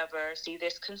 text, or whatever. See,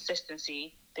 there's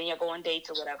consistency. Then y'all go on dates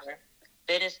or whatever.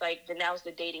 Then it's like, then now it's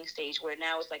the dating stage where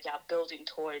now it's like y'all building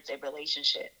towards a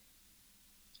relationship.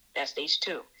 That's stage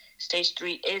 2. Stage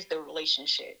 3 is the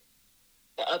relationship.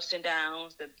 The ups and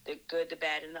downs, the good, the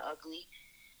bad, and the ugly.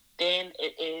 Then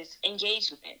it is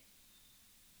engagement.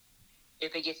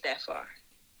 If it gets that far.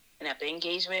 And after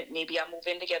engagement, maybe y'all move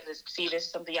in together to see this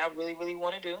is something y'all really, really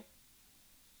want to do.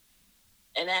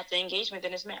 And after engagement,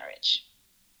 then it's marriage.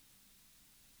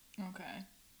 Okay.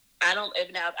 If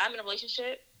I'm in a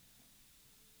relationship,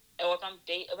 or if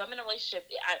I'm in a relationship,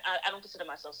 I don't consider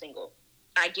myself single.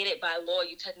 I get it, by law,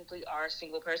 you technically are a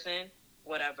single person,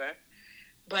 whatever.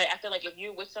 But I feel like if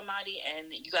you're with somebody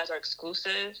and you guys are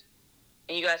exclusive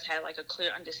and you guys have like a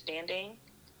clear understanding,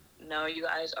 no, you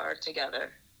guys are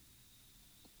together.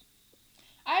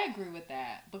 I agree with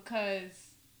that,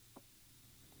 because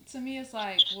to me it's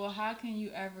like, well, how can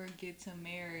you ever get to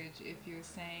marriage if you're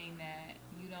saying that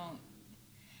you don't...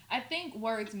 I think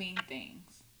words mean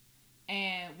things,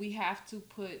 and we have to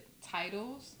put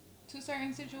titles to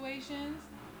certain situations.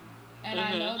 And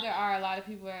I know there are a lot of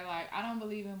people that are like, I don't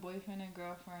believe in boyfriend and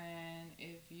girlfriend.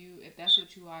 If that's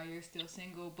what you are, you're still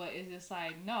single. But it's just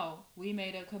like, no, we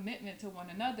made a commitment to one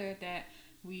another that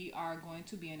we are going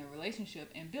to be in a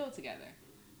relationship and build together.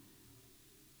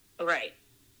 Right.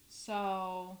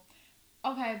 So,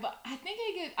 okay, but I think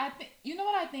you know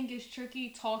what I think is tricky?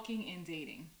 Talking and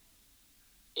dating.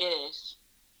 It is.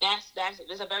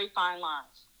 There's a very fine line.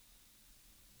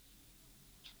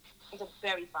 It's a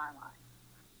very fine line.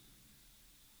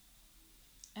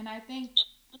 And I think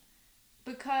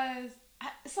because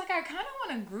it's like I kind of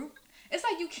want to group. It's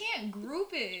like you can't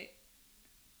group it,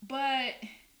 but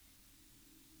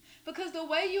because the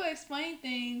way you explain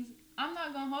things, I'm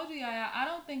not gonna hold you, Yaya. I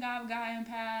don't think I've gotten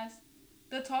past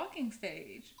the talking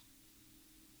stage.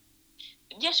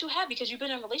 Yes, you have, because you've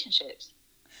been in relationships.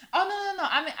 Oh no!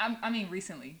 I mean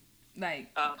recently, like.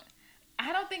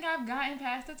 I don't think I've gotten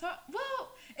past the talk.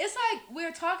 Well, it's like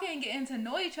we're talking and getting to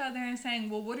know each other and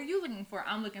saying, well, what are you looking for?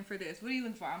 I'm looking for this. What are you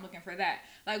looking for? I'm looking for that.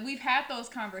 Like, we've had those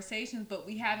conversations, but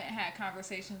we haven't had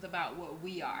conversations about what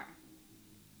we are.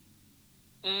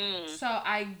 So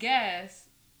I guess,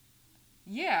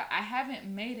 yeah, I haven't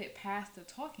made it past the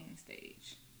talking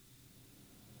stage.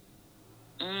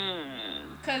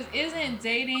 Because isn't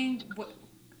dating...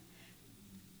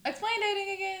 Explain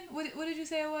dating again. What did you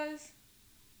say it was?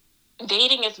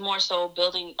 Dating is more so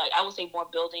building, like I would say more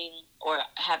building, or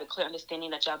have a clear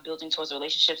understanding that y'all building towards a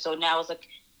relationship. So now it's like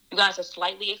you guys are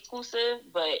slightly exclusive,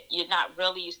 but you're not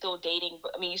really. You're still dating.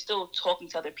 But I mean, you're still talking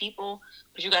to other people,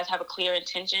 but you guys have a clear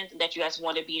intention that you guys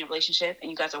want to be in a relationship, and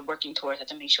you guys are working towards it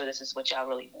to make sure this is what y'all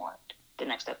really want the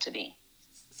next step to be.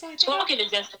 So talking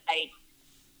is just like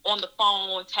on the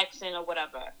phone, texting, or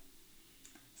whatever.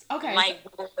 Okay. Might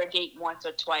go for a date once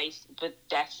or twice, but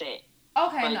that's it.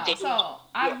 Okay, no. So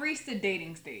I've reached the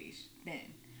dating stage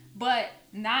then, but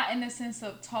not in the sense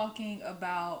of talking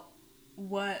about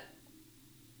what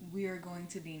we're going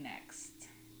to be next.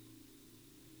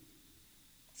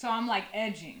 So I'm like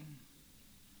edging.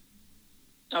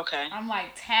 Okay. I'm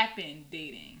like tapping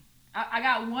dating. I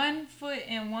got one foot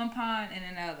in one pond and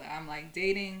another. I'm like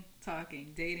dating,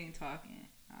 talking, dating, talking.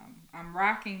 I'm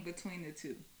rocking between the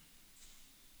two.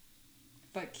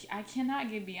 But I cannot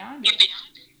get beyond it.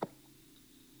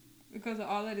 Because of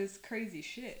all of this crazy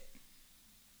shit.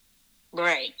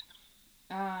 Right.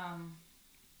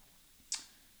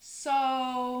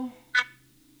 So,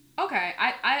 okay.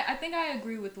 I think I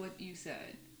agree with what you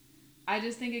said. I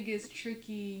just think it gets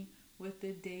tricky with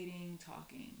the dating,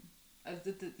 talking.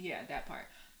 Yeah, that part.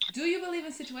 Do you believe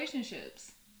in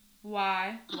situationships?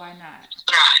 Why? Why not?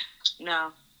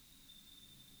 No.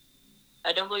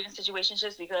 I don't believe in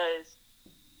situationships because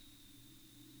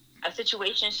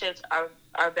situationships are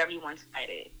very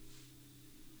one-sided.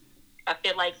 I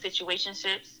feel like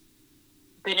situationships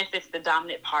benefits the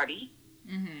dominant party.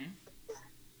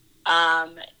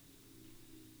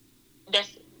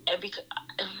 That's because,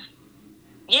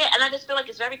 yeah, and I just feel like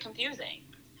it's very confusing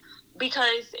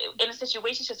because in a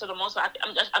situationship, for the most part,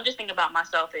 I'm just thinking about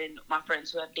myself and my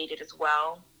friends who have dated as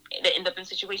well that end up in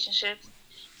situationships.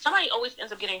 Somebody always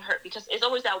ends up getting hurt because it's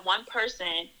always that one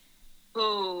person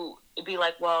who would be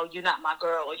like, well, you're not my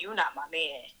girl or you're not my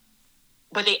man.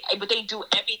 But they do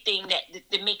everything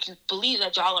that make you believe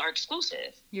that y'all are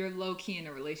exclusive. You're low key in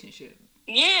a relationship.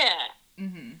 Yeah.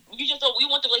 You just don't. We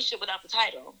want the relationship without the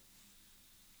title.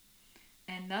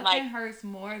 And nothing hurts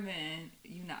more than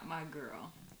you not my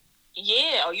girl.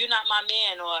 Yeah, or you're not my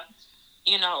man, or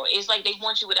it's like they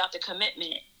want you without the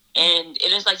commitment, and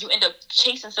it is like you end up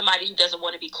chasing somebody who doesn't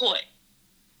want to be caught.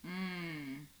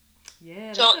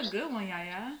 Yeah, So that's a good one,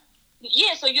 Yaya.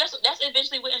 yeah, so that's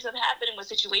eventually what ends up happening with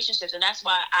situationships, and that's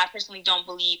why I personally don't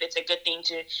believe it's a good thing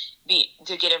to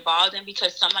get involved in,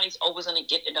 because somebody's always gonna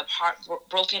end up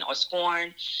heartbroken or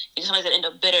scorned, and somebody's gonna end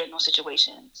up bitter in those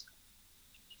situations.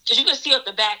 Because you can see up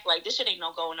the back, like, this shit ain't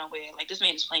no going nowhere. Like, this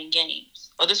man is playing games,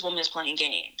 or this woman is playing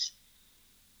games,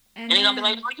 and they're gonna be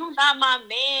like, "Oh, you're not my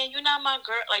man, you're not my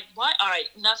girl." Like, what? All right,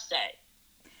 enough said.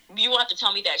 You won't have to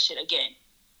tell me that shit again.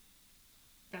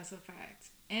 That's a fact.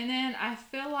 And then I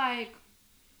feel like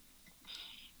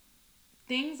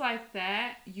things like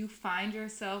that, you find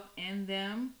yourself in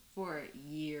them for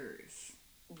years.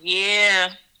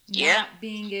 Yeah. Yeah. Not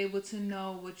being able to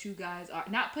know what you guys are.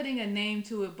 Not putting a name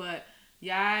to it, but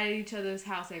y'all at each other's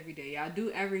house every day. Y'all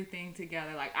do everything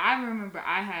together. Like, I remember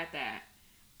I had that.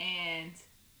 And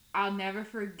I'll never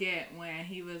forget when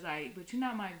he was like, "But you're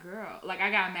not my girl." Like,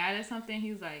 I got mad at something.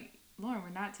 He was like, "Lauren, we're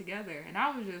not together." And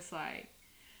I was just like,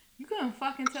 you couldn't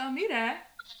fucking tell me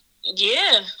that.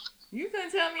 Yeah. You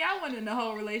couldn't tell me I wasn't in the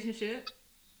whole relationship.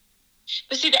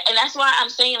 But see, and that's why I'm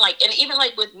saying, like, and even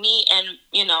like with me and,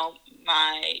 you know,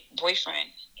 my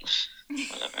boyfriend,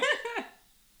 whatever.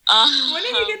 When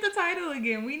did he get the title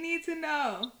again? We need to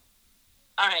know.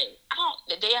 All right,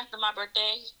 the day after my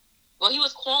birthday. Well, he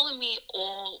was calling me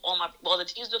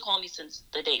he's been calling me since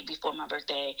the day before my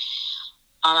birthday.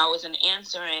 I wasn't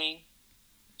answering,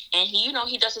 and he, you know,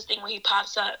 he does this thing where he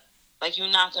pops up, like, you're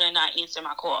not gonna not answer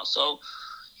my call. So,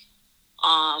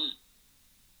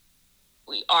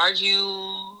 we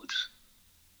argued.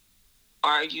 So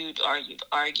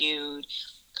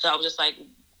I was just like,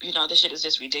 you know, this shit is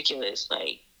just ridiculous.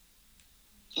 Like,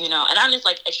 you know, and I'm just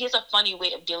like, he has a funny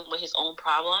way of dealing with his own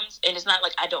problems. And it's not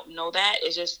like I don't know that.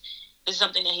 It's just, it's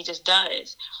something that he just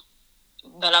does.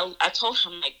 But I told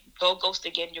him, like, go ghost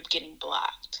again, you're getting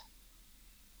blocked.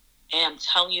 And I'm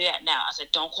telling you that now. I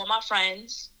said, don't call my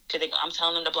friends, because I'm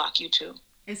telling them to block you too.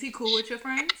 Is he cool with your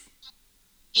friends?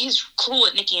 He's cool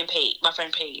with Nikki and Paige, my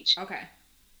friend Paige. Okay.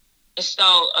 So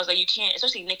I was like, you can't,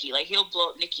 especially Nikki. Like, he'll blow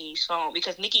up Nikki's phone,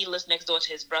 because Nikki lives next door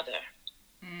to his brother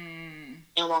in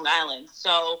Long Island.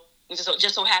 So it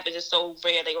just so happens it's so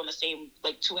rare they own the same,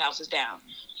 like, 2 houses down.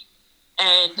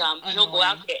 And he'll go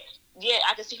out there. Yeah,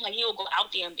 I can see, like, he'll go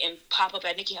out there and pop up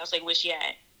at Nikki's house, like, where she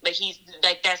at. Like, he's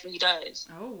like, that's what he does.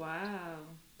 Oh wow.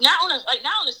 Not on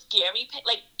a scary,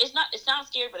 like, it sounds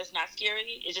scary, but it's not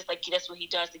scary. It's just like, that's what he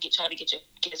does to try to get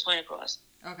his point across.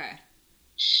 Okay.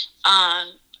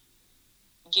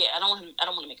 Yeah, I don't want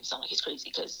to make him sound like he's crazy,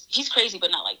 because he's crazy,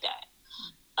 but not like that.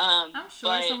 I'm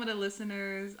sure some of the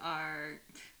listeners are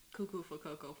cuckoo for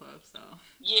Cocoa Puffs, so.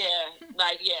 Yeah,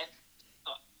 like, yeah,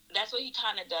 that's what he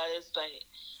kind of does. But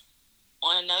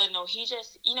on another note, he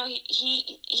just, you know,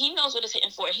 he knows what it's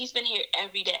hitting for. He's been here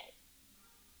every day.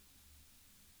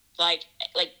 Like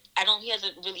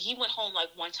he went home, like,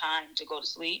 one time to go to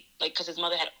sleep, like, because his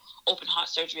mother had open heart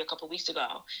surgery a couple weeks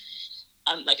ago.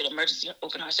 Like, an emergency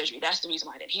open heart surgery. That's the reason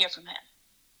why I didn't hear from him.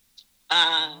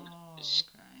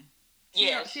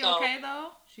 Okay. She okay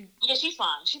though? Yeah, she's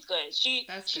fine. She's good. She's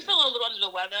feeling a little under the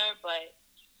weather, but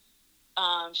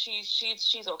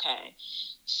she's okay.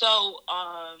 So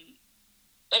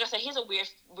like I said, he has a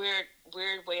weird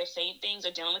way of saying things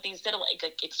or dealing with things. Instead of like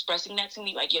expressing that to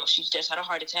me, like, yo, she's just had a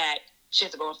heart attack, she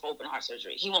has to go in for open heart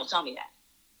surgery. He won't tell me that,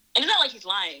 and it's not like he's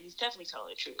lying. He's definitely telling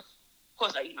the truth. Of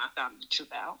course, I found the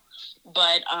truth out,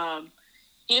 but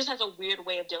he just has a weird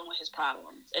way of dealing with his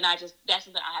problems, and that's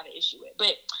something I have an issue with.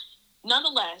 But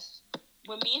nonetheless,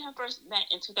 when me and him first met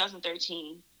in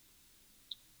 2013,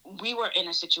 we were in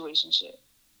a situationship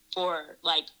for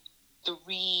like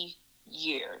 3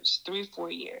 or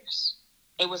 4 years.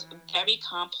 It was very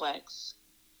complex,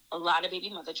 a lot of baby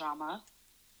mother drama,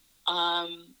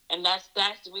 and that's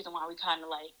the reason why we kind of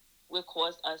like would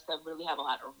cause us to really have a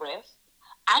lot of rift.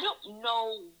 I don't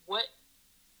know what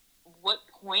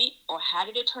point or how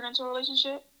did it turn into a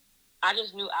relationship. I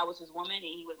just knew I was his woman and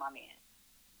he was my man.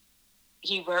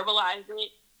 He verbalized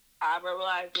it. I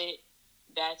verbalized it.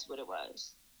 That's what it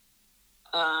was.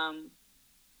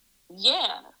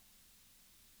 Yeah.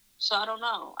 So I don't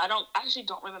know. I actually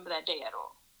don't remember that day at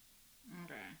all.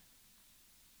 Okay.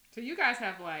 So you guys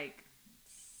have like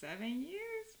 7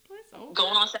 years plus over?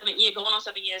 Going on 7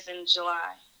 years in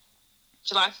July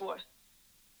 4th.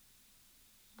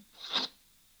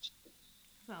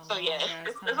 So yeah,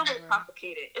 it's a little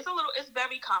complicated. It's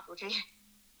very complicated.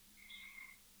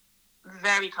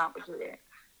 Very complicated.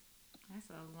 That's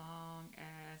a long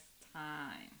ass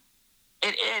time.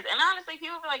 It is. And honestly,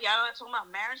 people be like, y'all not talking about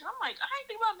marriage. And I'm like, I ain't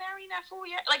think about marrying that fool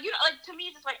yet. Like, you know, like, to me,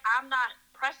 it's just like, I'm not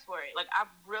pressed for it. Like, I'm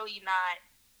really not.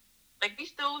 Like, we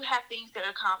still have things to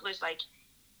accomplish. Like,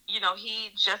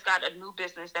 he just got a new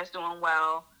business that's doing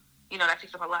well. That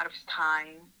takes up a lot of his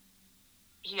time.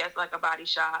 He has like a body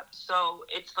shop. So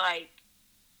it's like,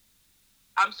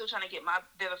 I'm still trying to get my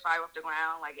Vivify off the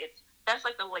ground. Like, that's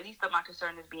like the least of my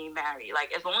concern is being married.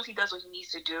 Like, as long as he does what he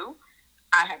needs to do,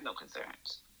 I have no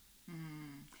concerns.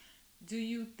 Do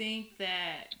you think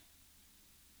that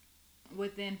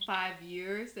within 5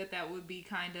 years that would be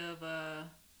kind of a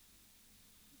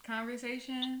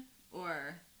conversation,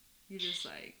 or you just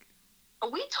like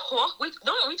we talk about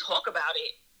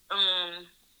it.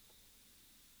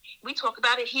 We talk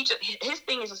about it. His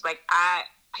thing is just like,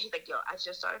 he's like, yo, I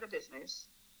just started a business.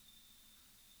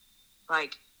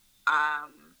 Like, I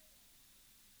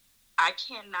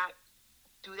cannot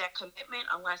do that commitment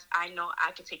unless I know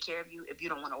I can take care of you if you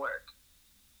don't want to work.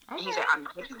 Okay. And he's like,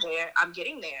 I'm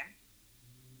getting there.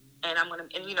 And I'm going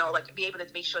to, like, be able to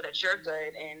make sure that you're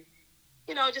good and,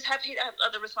 just have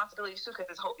other responsibilities too, because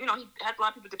his whole, he has a lot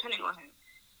of people depending on him.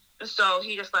 And so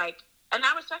he just like, and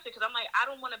I respect it, because I'm like, I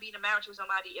don't want to be in a marriage with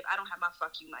somebody if I don't have my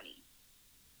fuck you money.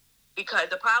 Because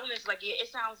the problem is, like, yeah, it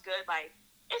sounds good, like,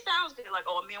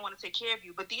 oh, a man want to take care of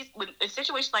you. But in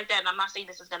situations like that, and I'm not saying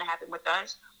this is going to happen with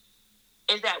us,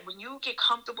 is that when you get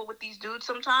comfortable with these dudes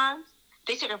sometimes,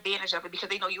 they take advantage of it because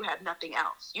they know you have nothing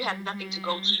else. You have nothing to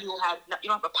go to. You don't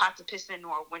have a pot to piss in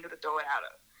or a window to throw it out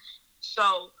of.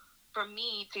 So for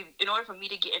me, in order for me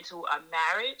to get into a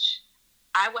marriage,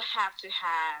 I would have to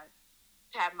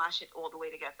have my shit all the way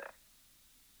together.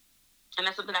 And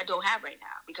that's something I don't have right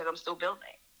now because I'm still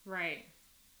building. Right.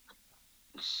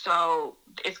 So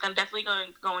it's definitely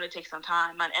going to take some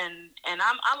time, and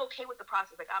I'm okay with the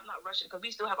process. Like, I'm not rushing because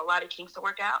we still have a lot of kinks to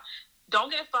work out. Don't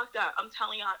get fucked up. I'm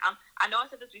telling y'all. I know I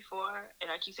said this before, and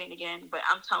I keep saying it again, but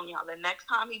I'm telling y'all, the next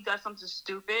time he does something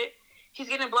stupid, he's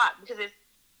getting blocked because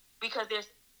there's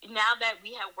now that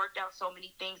we have worked out so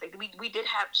many things. Like, we did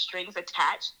have strings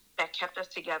attached that kept us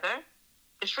together.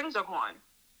 The strings are gone.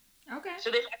 Okay. So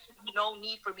there's actually no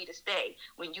need for me to stay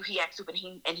when he acts stupid,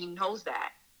 and he knows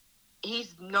that. He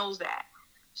knows that.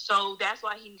 So that's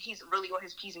why he's really on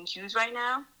his P's and Q's right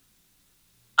now.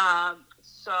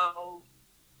 So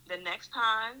the next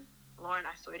time, Lauren,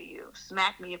 I swear to you,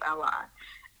 smack me if I lie.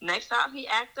 Next time he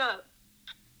act up,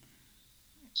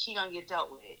 he gonna get dealt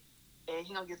with. And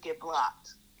he gonna just get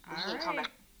blocked. All right.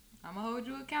 I'm gonna hold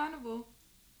you accountable.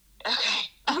 Okay.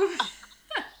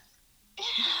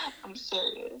 I'm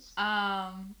serious.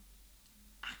 I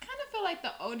kind of feel like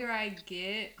the older I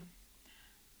get,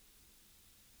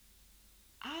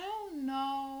 I don't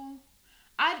know.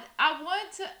 I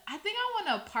think I want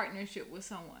a partnership with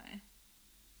someone.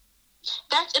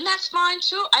 That's fine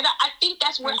too. I think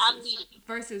that's where I'm leading.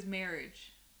 Versus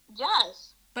marriage.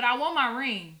 Yes. But I want my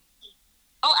ring.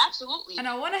 Oh, absolutely. And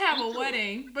I want to have a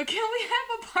wedding, but can we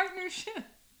have a partnership?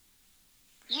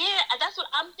 Yeah, that's what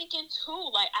I'm thinking too.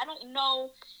 Like, I don't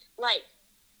know, like,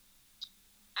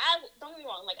 don't get me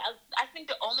wrong. Like, I think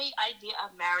the only idea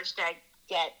of marriage that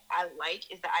I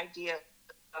like is the idea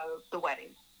of the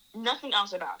wedding. Nothing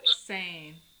else about it.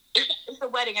 Same. It's the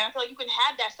wedding, and I feel like you can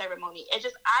have that ceremony. I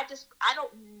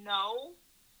don't know.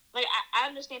 Like, I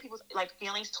understand people's, like,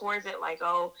 feelings towards it. Like,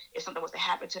 oh, if something was to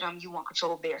happen to them, you want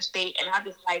control of their estate. And I'm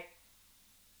just like,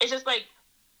 it's just like,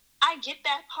 I get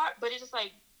that part, but it's just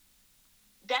like,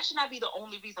 that should not be the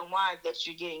only reason why that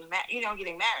you're getting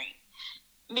married.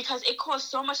 Because it costs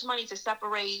so much money to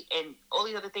separate and all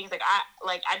these other things. Like,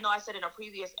 I know I said in a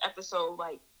previous episode,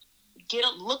 like,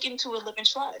 look into a living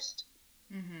trust.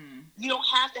 Mm-hmm. You don't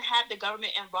have to have the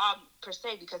government involved per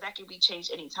se, because that can be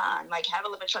changed anytime. Like, have a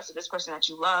living trust with this person that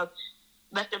you love.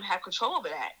 Let them have control over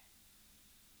that.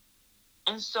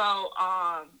 And so,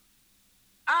 I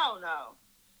don't know.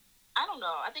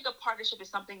 I think a partnership is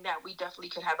something that we definitely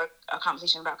could have a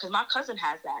conversation about, because my cousin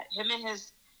has that. Him and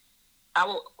his, I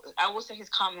will say his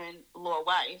common law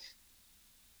wife,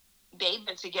 they've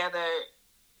been together,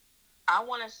 I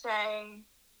want to say,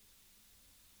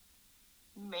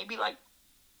 maybe like,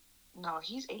 no,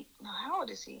 he's 8. No, how old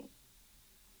is he?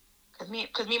 Because me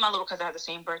and my little cousin have the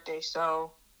same birthday,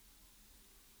 so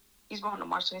he's born on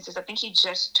March 26th. I think he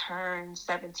just turned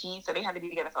 17, so they had to be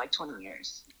together for like 20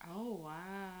 years. Oh,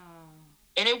 wow.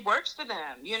 And it works for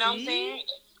them, you know what I'm saying?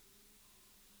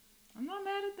 I'm not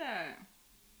mad at that.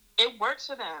 It works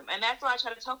for them. And that's why I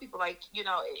try to tell people, like,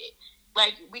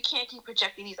 like, we can't keep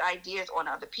projecting these ideas on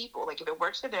other people. Like, if it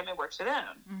works for them, it works for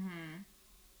them. Mm-hmm.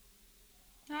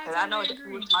 Because I know it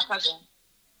definitely works for my cousin.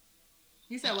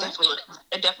 You said what?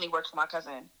 It definitely works for my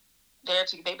cousin.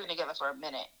 They've been together for a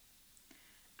minute.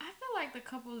 I feel like the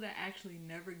couples that actually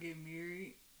never get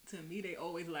married, to me, they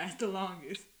always last the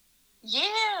longest.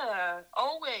 Yeah,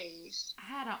 always. I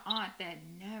had an aunt that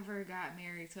never got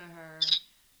married to her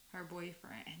her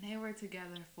boyfriend, and they were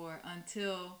together for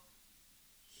until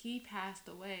he passed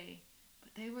away.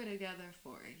 But they were together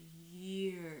for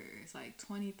years, like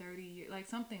 20, 30 years, like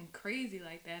something crazy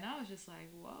like that. And I was just like,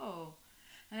 whoa.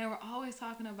 And they were always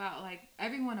talking about, like,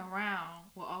 everyone around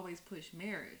will always push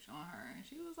marriage on her. And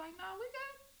she was like, no, we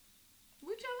good.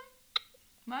 We chilling.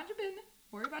 Mind your business.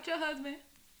 Worry about your husband.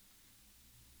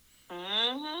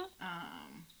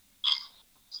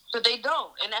 But they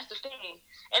don't, and that's the thing.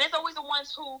 And it's always the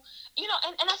ones who,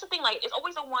 and that's the thing, like, it's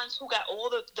always the ones who got all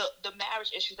the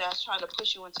marriage issues that's trying to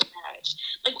push you into marriage.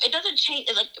 Like, it doesn't change,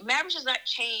 like, marriage does not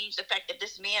change the fact that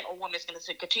this man or woman is going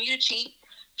to continue to cheat,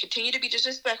 continue to be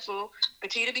disrespectful,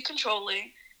 continue to be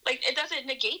controlling. Like, it doesn't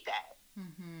negate that.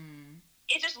 Mm-hmm.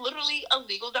 It's just literally a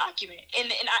legal document.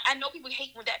 And I know people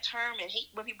hate when that term and hate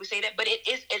when people say that, but it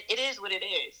is what it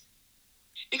is.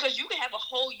 Because you can have a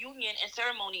whole union and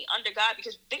ceremony under God.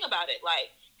 Because think about it,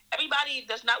 like, everybody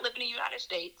does not live in the United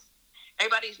States.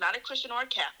 Everybody is not a Christian or a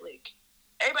Catholic.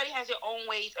 Everybody has their own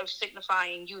ways of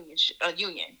signifying union.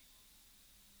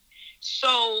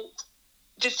 So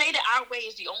to say that our way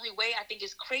is the only way, I think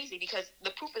is crazy, because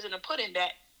the proof is in the pudding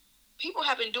that people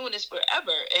have been doing this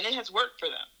forever and it has worked for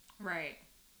them. Right.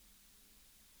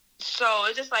 So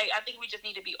it's just like, I think we just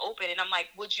need to be open. And I'm like,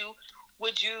 would you,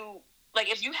 like,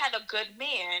 if you had a good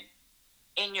man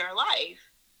in your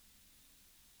life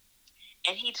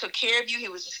and he took care of you, he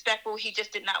was respectful, he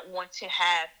just did not want to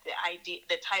have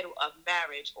the title of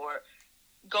marriage, or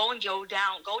go down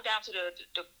to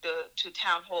the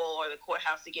town hall or the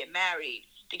courthouse to get married,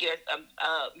 to get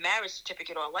a marriage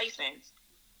certificate or a license,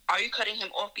 are you cutting him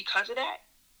off because of that?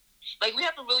 Like, we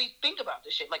have to really think about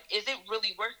this shit. Like, is it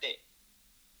really worth it?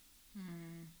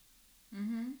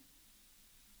 Mm-hmm.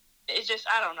 It's just,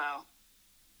 I don't know.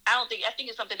 I think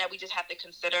it's something that we just have to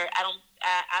consider. I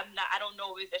don't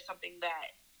know if there's something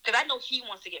that, because I know he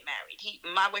wants to get married.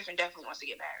 My boyfriend definitely wants to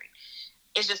get married.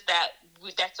 It's just that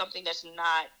that's something that's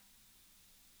not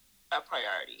a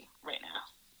priority right now.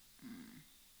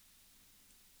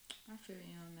 I feel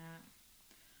you on that.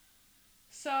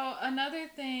 So another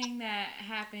thing that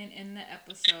happened in the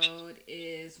episode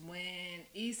is when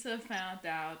Issa found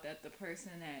out that the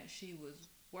person that she was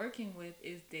working with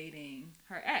is dating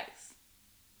her ex.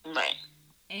 Right.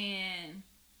 And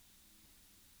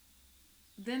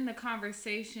then the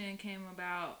conversation came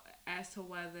about as to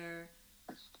whether,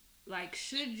 like,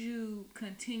 should you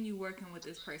continue working with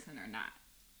this person or not?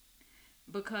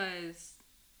 Because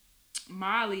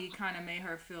Molly kind of made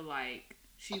her feel like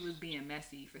she was being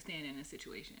messy for staying in a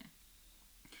situation.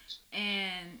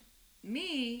 And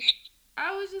me,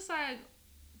 I was just like,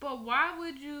 but why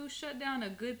would you shut down a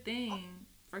good thing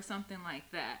for something like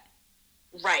that?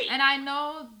 Right. And I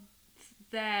know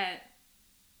that,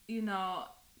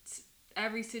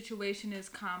 every situation is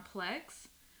complex,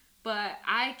 but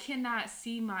I cannot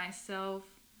see myself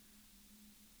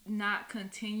not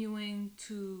continuing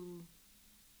to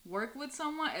work with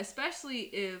someone, especially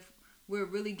if we're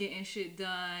really getting shit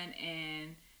done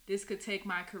and this could take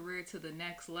my career to the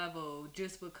next level,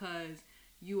 just because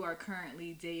you are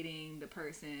currently dating the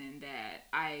person that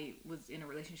I was in a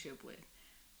relationship with.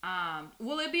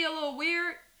 Will it be a little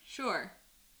weird? Sure.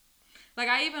 Like,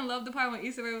 I even love the part when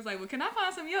Issa Rae was like, well, can I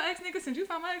find some of your ex-niggas since you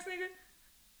found my ex-nigga?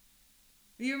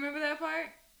 Do you remember that part?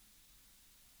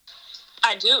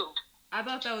 I do. I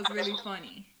thought that was really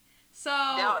funny. So,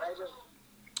 I do.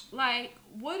 Like,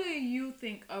 what do you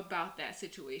think about that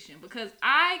situation? Because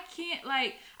I can't,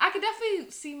 like, I could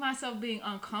definitely see myself being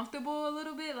uncomfortable a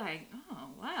little bit. Like, oh,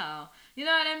 wow. You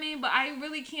know what I mean? But I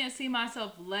really can't see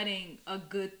myself letting a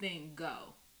good thing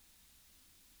go.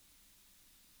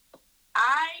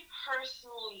 I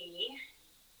personally,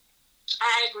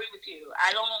 I agree with you.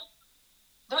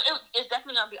 It's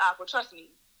definitely going to be awkward. Trust me.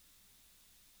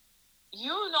 You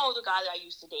know the guy that I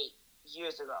used to date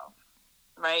years ago,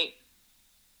 right?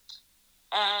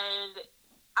 And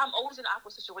I'm always in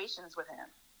awkward situations with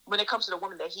him when it comes to the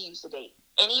woman that he used to date.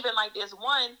 And even, like, there's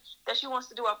one that she wants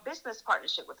to do a business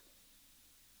partnership with me.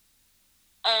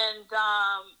 And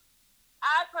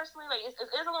I personally, like, it's a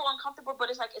little uncomfortable, but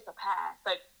it's like, it's a pass.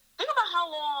 Like, think about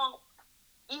how long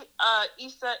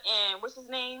Issa and, what's his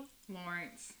name?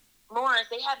 Lawrence,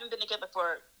 they haven't been together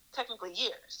for technically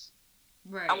years.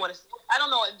 Right. I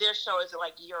don't know if their show is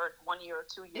like 1 year or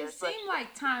 2 years. It seemed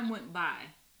like time went by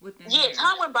within years.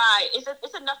 Time went by. It's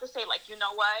enough to say, like, you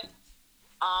know what?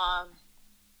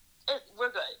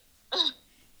 We're good.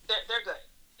 they're good.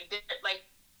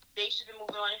 They should be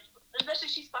moving on. Especially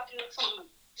she's fucking with some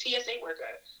TSA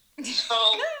worker. So,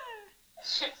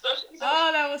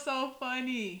 oh, that was so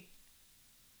funny.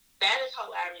 That is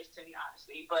hilarious to me,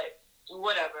 honestly. But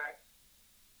whatever.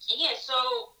 Yeah. So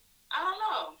I don't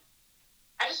know.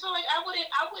 I just feel like I wouldn't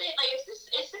like if this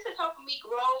is helping me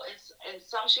grow in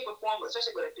some shape or form,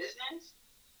 especially with a business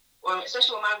or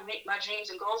especially with my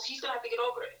dreams and goals. He's gonna have to get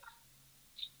over it.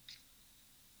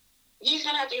 He's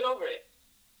gonna have to get over it,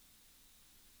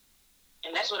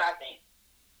 and that's what I think.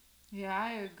 Yeah,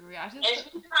 I agree. I spend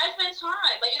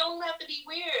time. Like, it don't have to be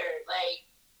weird. Like,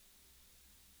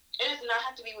 it does not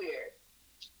have to be weird.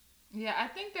 Yeah, I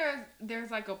think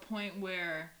there's like a point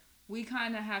where we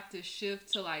kind of have to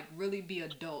shift to like really be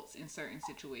adults in certain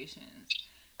situations,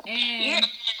 and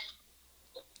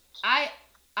I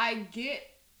I get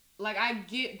I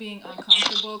get being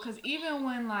uncomfortable because even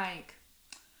when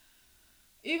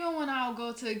I'll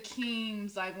go to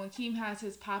Keem's, like when Keem has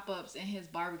his pop ups and his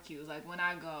barbecues, like when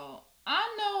I go,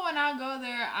 I know when I go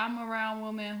there, I'm around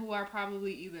women who are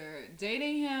probably either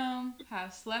dating him,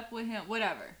 have slept with him,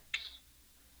 whatever.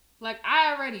 Like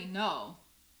I already know.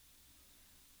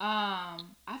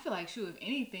 I feel like shoot, if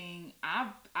anything,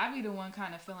 I be the one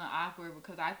kind of feeling awkward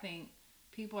because I think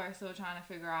people are still trying to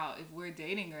figure out if we're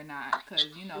dating or not because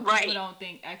people don't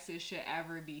think exes should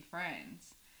ever be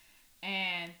friends.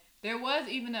 And there was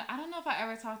even I don't know if I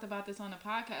ever talked about this on the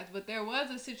podcast, but there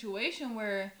was a situation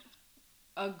where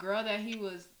a girl that he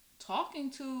was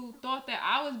talking to thought that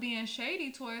I was being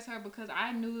shady towards her because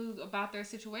I knew about their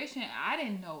situation. I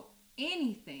didn't know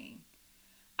anything.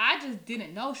 I just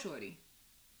didn't know Shorty.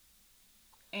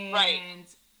 And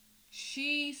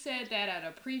she said that at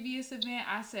a previous event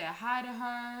I said hi to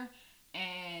her,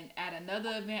 and at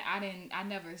another event I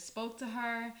never spoke to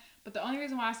her. But the only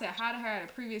reason why I said hi to her at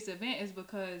a previous event is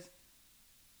because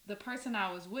the person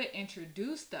I was with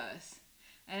introduced us.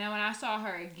 And then when I saw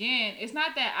her again, it's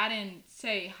not that I didn't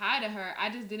say hi to her, I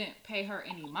just didn't pay her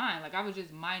any mind. Like I was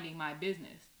just minding my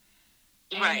business.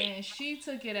 And then she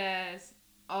took it as,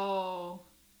 oh,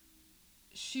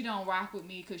 she don't rock with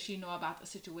me because she know about the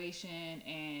situation,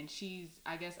 and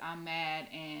I guess I'm mad,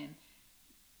 and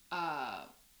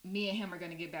me and him are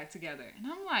gonna get back together. And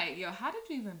I'm like, yo, how did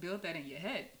you even build that in your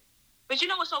head? But you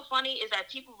know what's so funny is that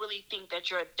people really think that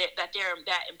that they're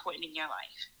that important in your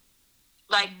life.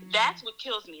 Like that's what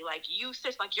kills me. Like you,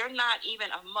 sis, like you're not even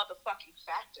a motherfucking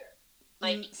factor.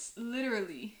 Like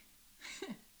literally.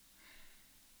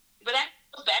 But that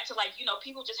goes back to like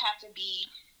people just have to be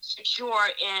secure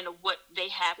in what they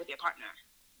have with their partner.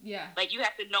 Yeah. Like you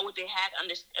have to know what they have,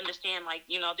 understand like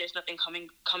there's nothing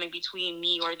coming between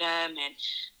me or them, and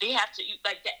they have to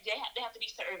like that. They have to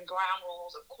be certain ground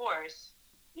rules, of course.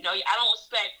 I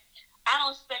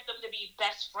don't expect them to be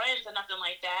best friends or nothing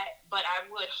like that. But I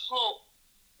would hope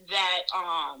that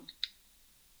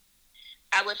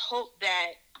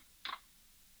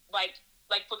like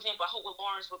for example, I hope with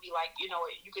Lawrence would be like,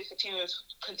 you could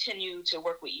continue to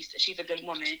work with Issa. She's a good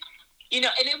woman. And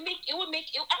it would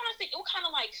kind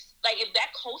of like if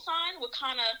that cosign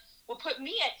would put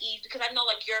me at ease because I know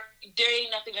like there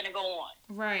ain't nothing gonna go on.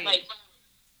 Right. Like,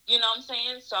 you know what I'm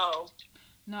saying? So.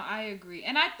 No, I agree.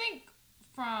 And I think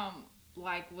from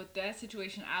like with that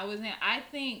situation I was in, I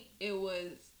think it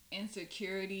was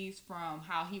insecurities from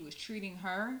how he was treating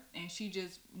her, and she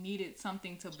just needed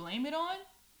something to blame it on.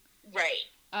 Right.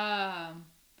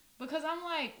 Because I'm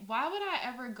like, why would I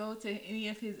ever go to any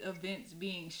of his events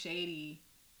being shady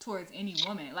towards any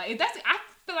woman? Like, I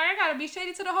feel like I gotta be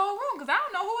shady to the whole room because I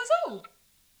don't know who is who.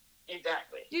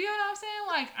 Exactly. You know what I'm saying?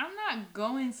 Like, I'm not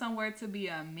going somewhere to be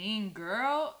a mean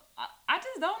girl. I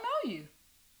just don't know you.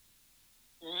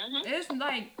 Mm-hmm. It's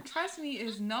like, trust me,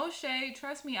 it's no shade.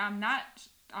 Trust me, I'm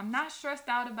not stressed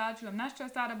out about you. I'm not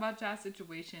stressed out about y'all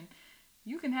situation.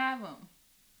 You can have them.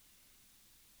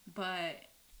 But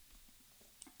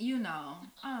I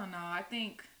don't know. I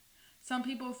think some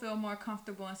people feel more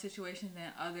comfortable in situations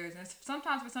than others. And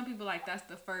sometimes for some people, like, that's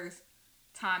the first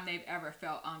time they've ever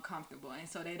felt uncomfortable. And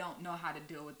so they don't know how to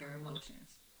deal with their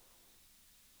emotions.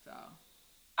 So.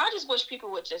 I just wish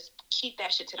people would just keep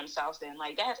that shit to themselves then.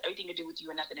 Like, that has everything to do with you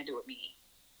and nothing to do with me.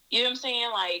 You know what I'm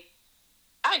saying? Like,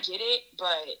 I get it,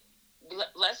 but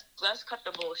let's cut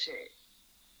the bullshit.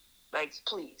 Like,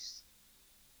 please.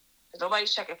 Because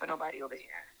nobody's checking for nobody over here.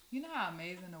 You know how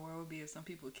amazing the world would be if some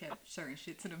people kept certain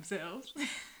shit to themselves?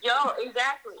 Yo,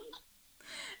 exactly.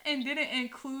 And didn't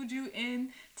include you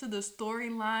into the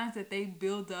storylines that they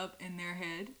build up in their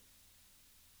head?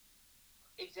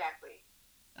 Exactly.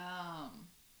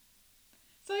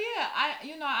 So yeah,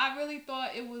 I really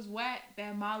thought it was whack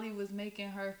that Molly was making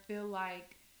her feel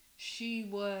like she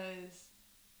was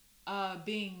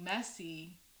being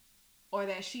messy, or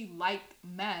that she liked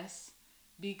mess,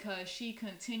 because she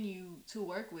continued to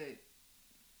work with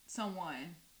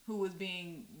someone who was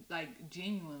being like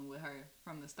genuine with her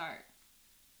from the start.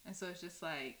 And so it's just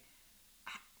like,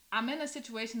 I'm in a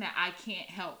situation that I can't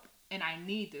help and I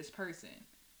need this person.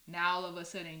 Now all of a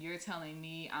sudden you're telling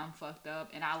me I'm fucked up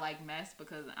and I like mess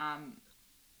because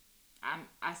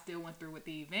I still went through with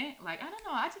the event. Like, I don't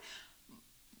know.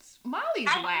 Molly's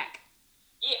whack.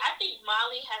 Yeah, I think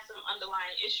Molly has some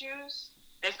underlying issues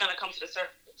that's gonna come to the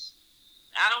surface.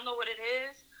 I don't know what it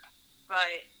is,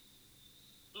 but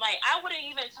like I wouldn't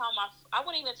even tell my.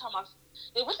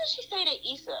 What did she say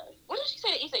to Issa? What did she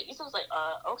say to Issa? Issa was like,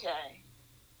 okay.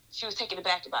 She was taken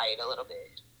aback by it a little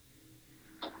bit.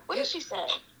 What did she say?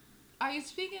 Are you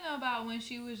speaking about when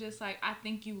she was just like, I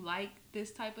think you like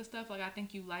this type of stuff? Like, I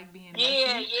think you like being messy?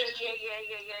 Yeah.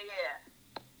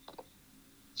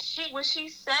 When she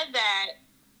said that,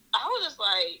 I was just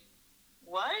like,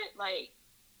 what? Like,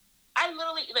 I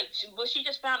literally, like, she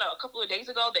just found out a couple of days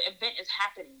ago the event is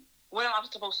happening. What am I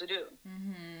supposed to do?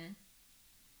 Mm-hmm.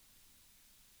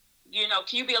 You know,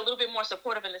 can you be a little bit more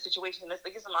supportive in the situation? This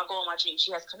is my goal, my dream.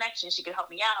 She has connections. She can help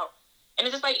me out. And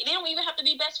it's just like, they don't even have to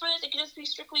be best friends. It can just be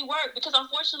strictly work. Because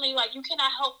unfortunately, like, you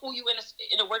cannot help who you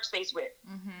in a workspace with.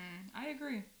 Mm-hmm. I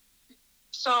agree.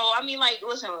 So, I mean, like,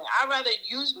 listen, I'd rather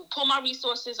pull my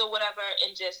resources or whatever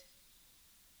and just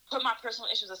put my personal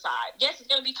issues aside. Yes, it's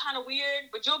going to be kind of weird,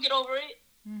 but you'll get over it.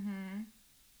 Mm-hmm.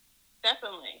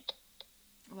 Definitely.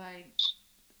 Like,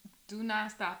 do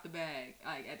not stop the bag.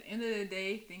 Like, at the end of the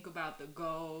day, think about the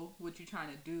goal, what you're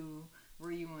trying to do,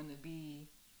 where you want to be,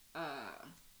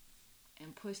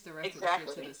 and push the rest of the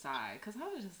shit to the side. Because I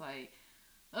was just like,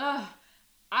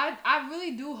 I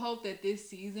really do hope that this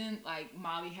season, like,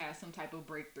 Molly has some type of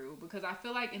breakthrough. Because I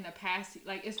feel like in the past,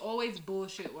 like, it's always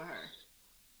bullshit with her.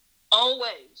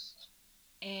 Always.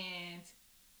 And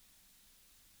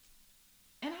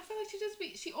I feel like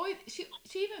she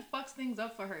even fucks things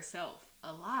up for herself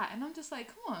a lot. And I'm just like,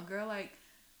 come on, girl, like,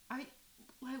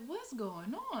 what's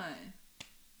going on?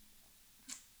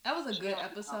 That was a good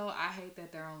episode. I hate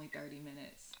that they're only 30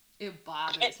 minutes. It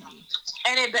bothers me.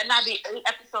 And it better not be 8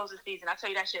 episodes this season. I'll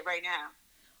tell you that shit right now.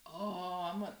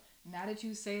 Oh, now that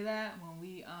you say that, when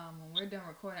we're done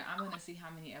recording, I'm gonna see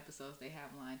how many episodes they have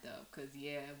lined up. Cause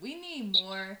yeah, we need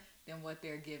more than what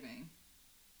they're giving.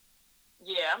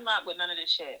 Yeah, I'm not with none of this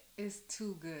shit. It's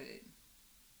too good.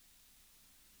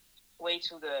 Way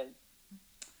too good.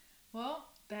 Well,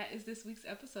 that is this week's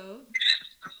episode.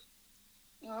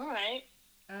 All right.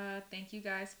 Thank you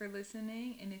guys for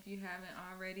listening. And if you haven't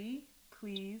already,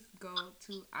 please go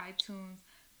to iTunes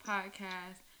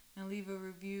podcast and leave a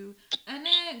review. And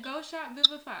then go shop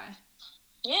Vivify.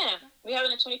 Yeah, we're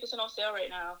having a 20% off sale right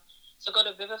now. So go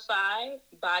to Vivify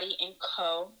Body &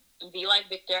 Co. V like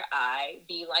Victor, I.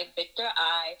 B like Victor,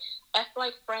 I. F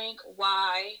like Frank,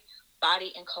 Y.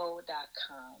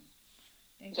 bodyandco.com.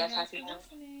 Thank you guys for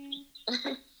listening.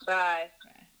 Bye.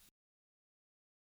 Bye.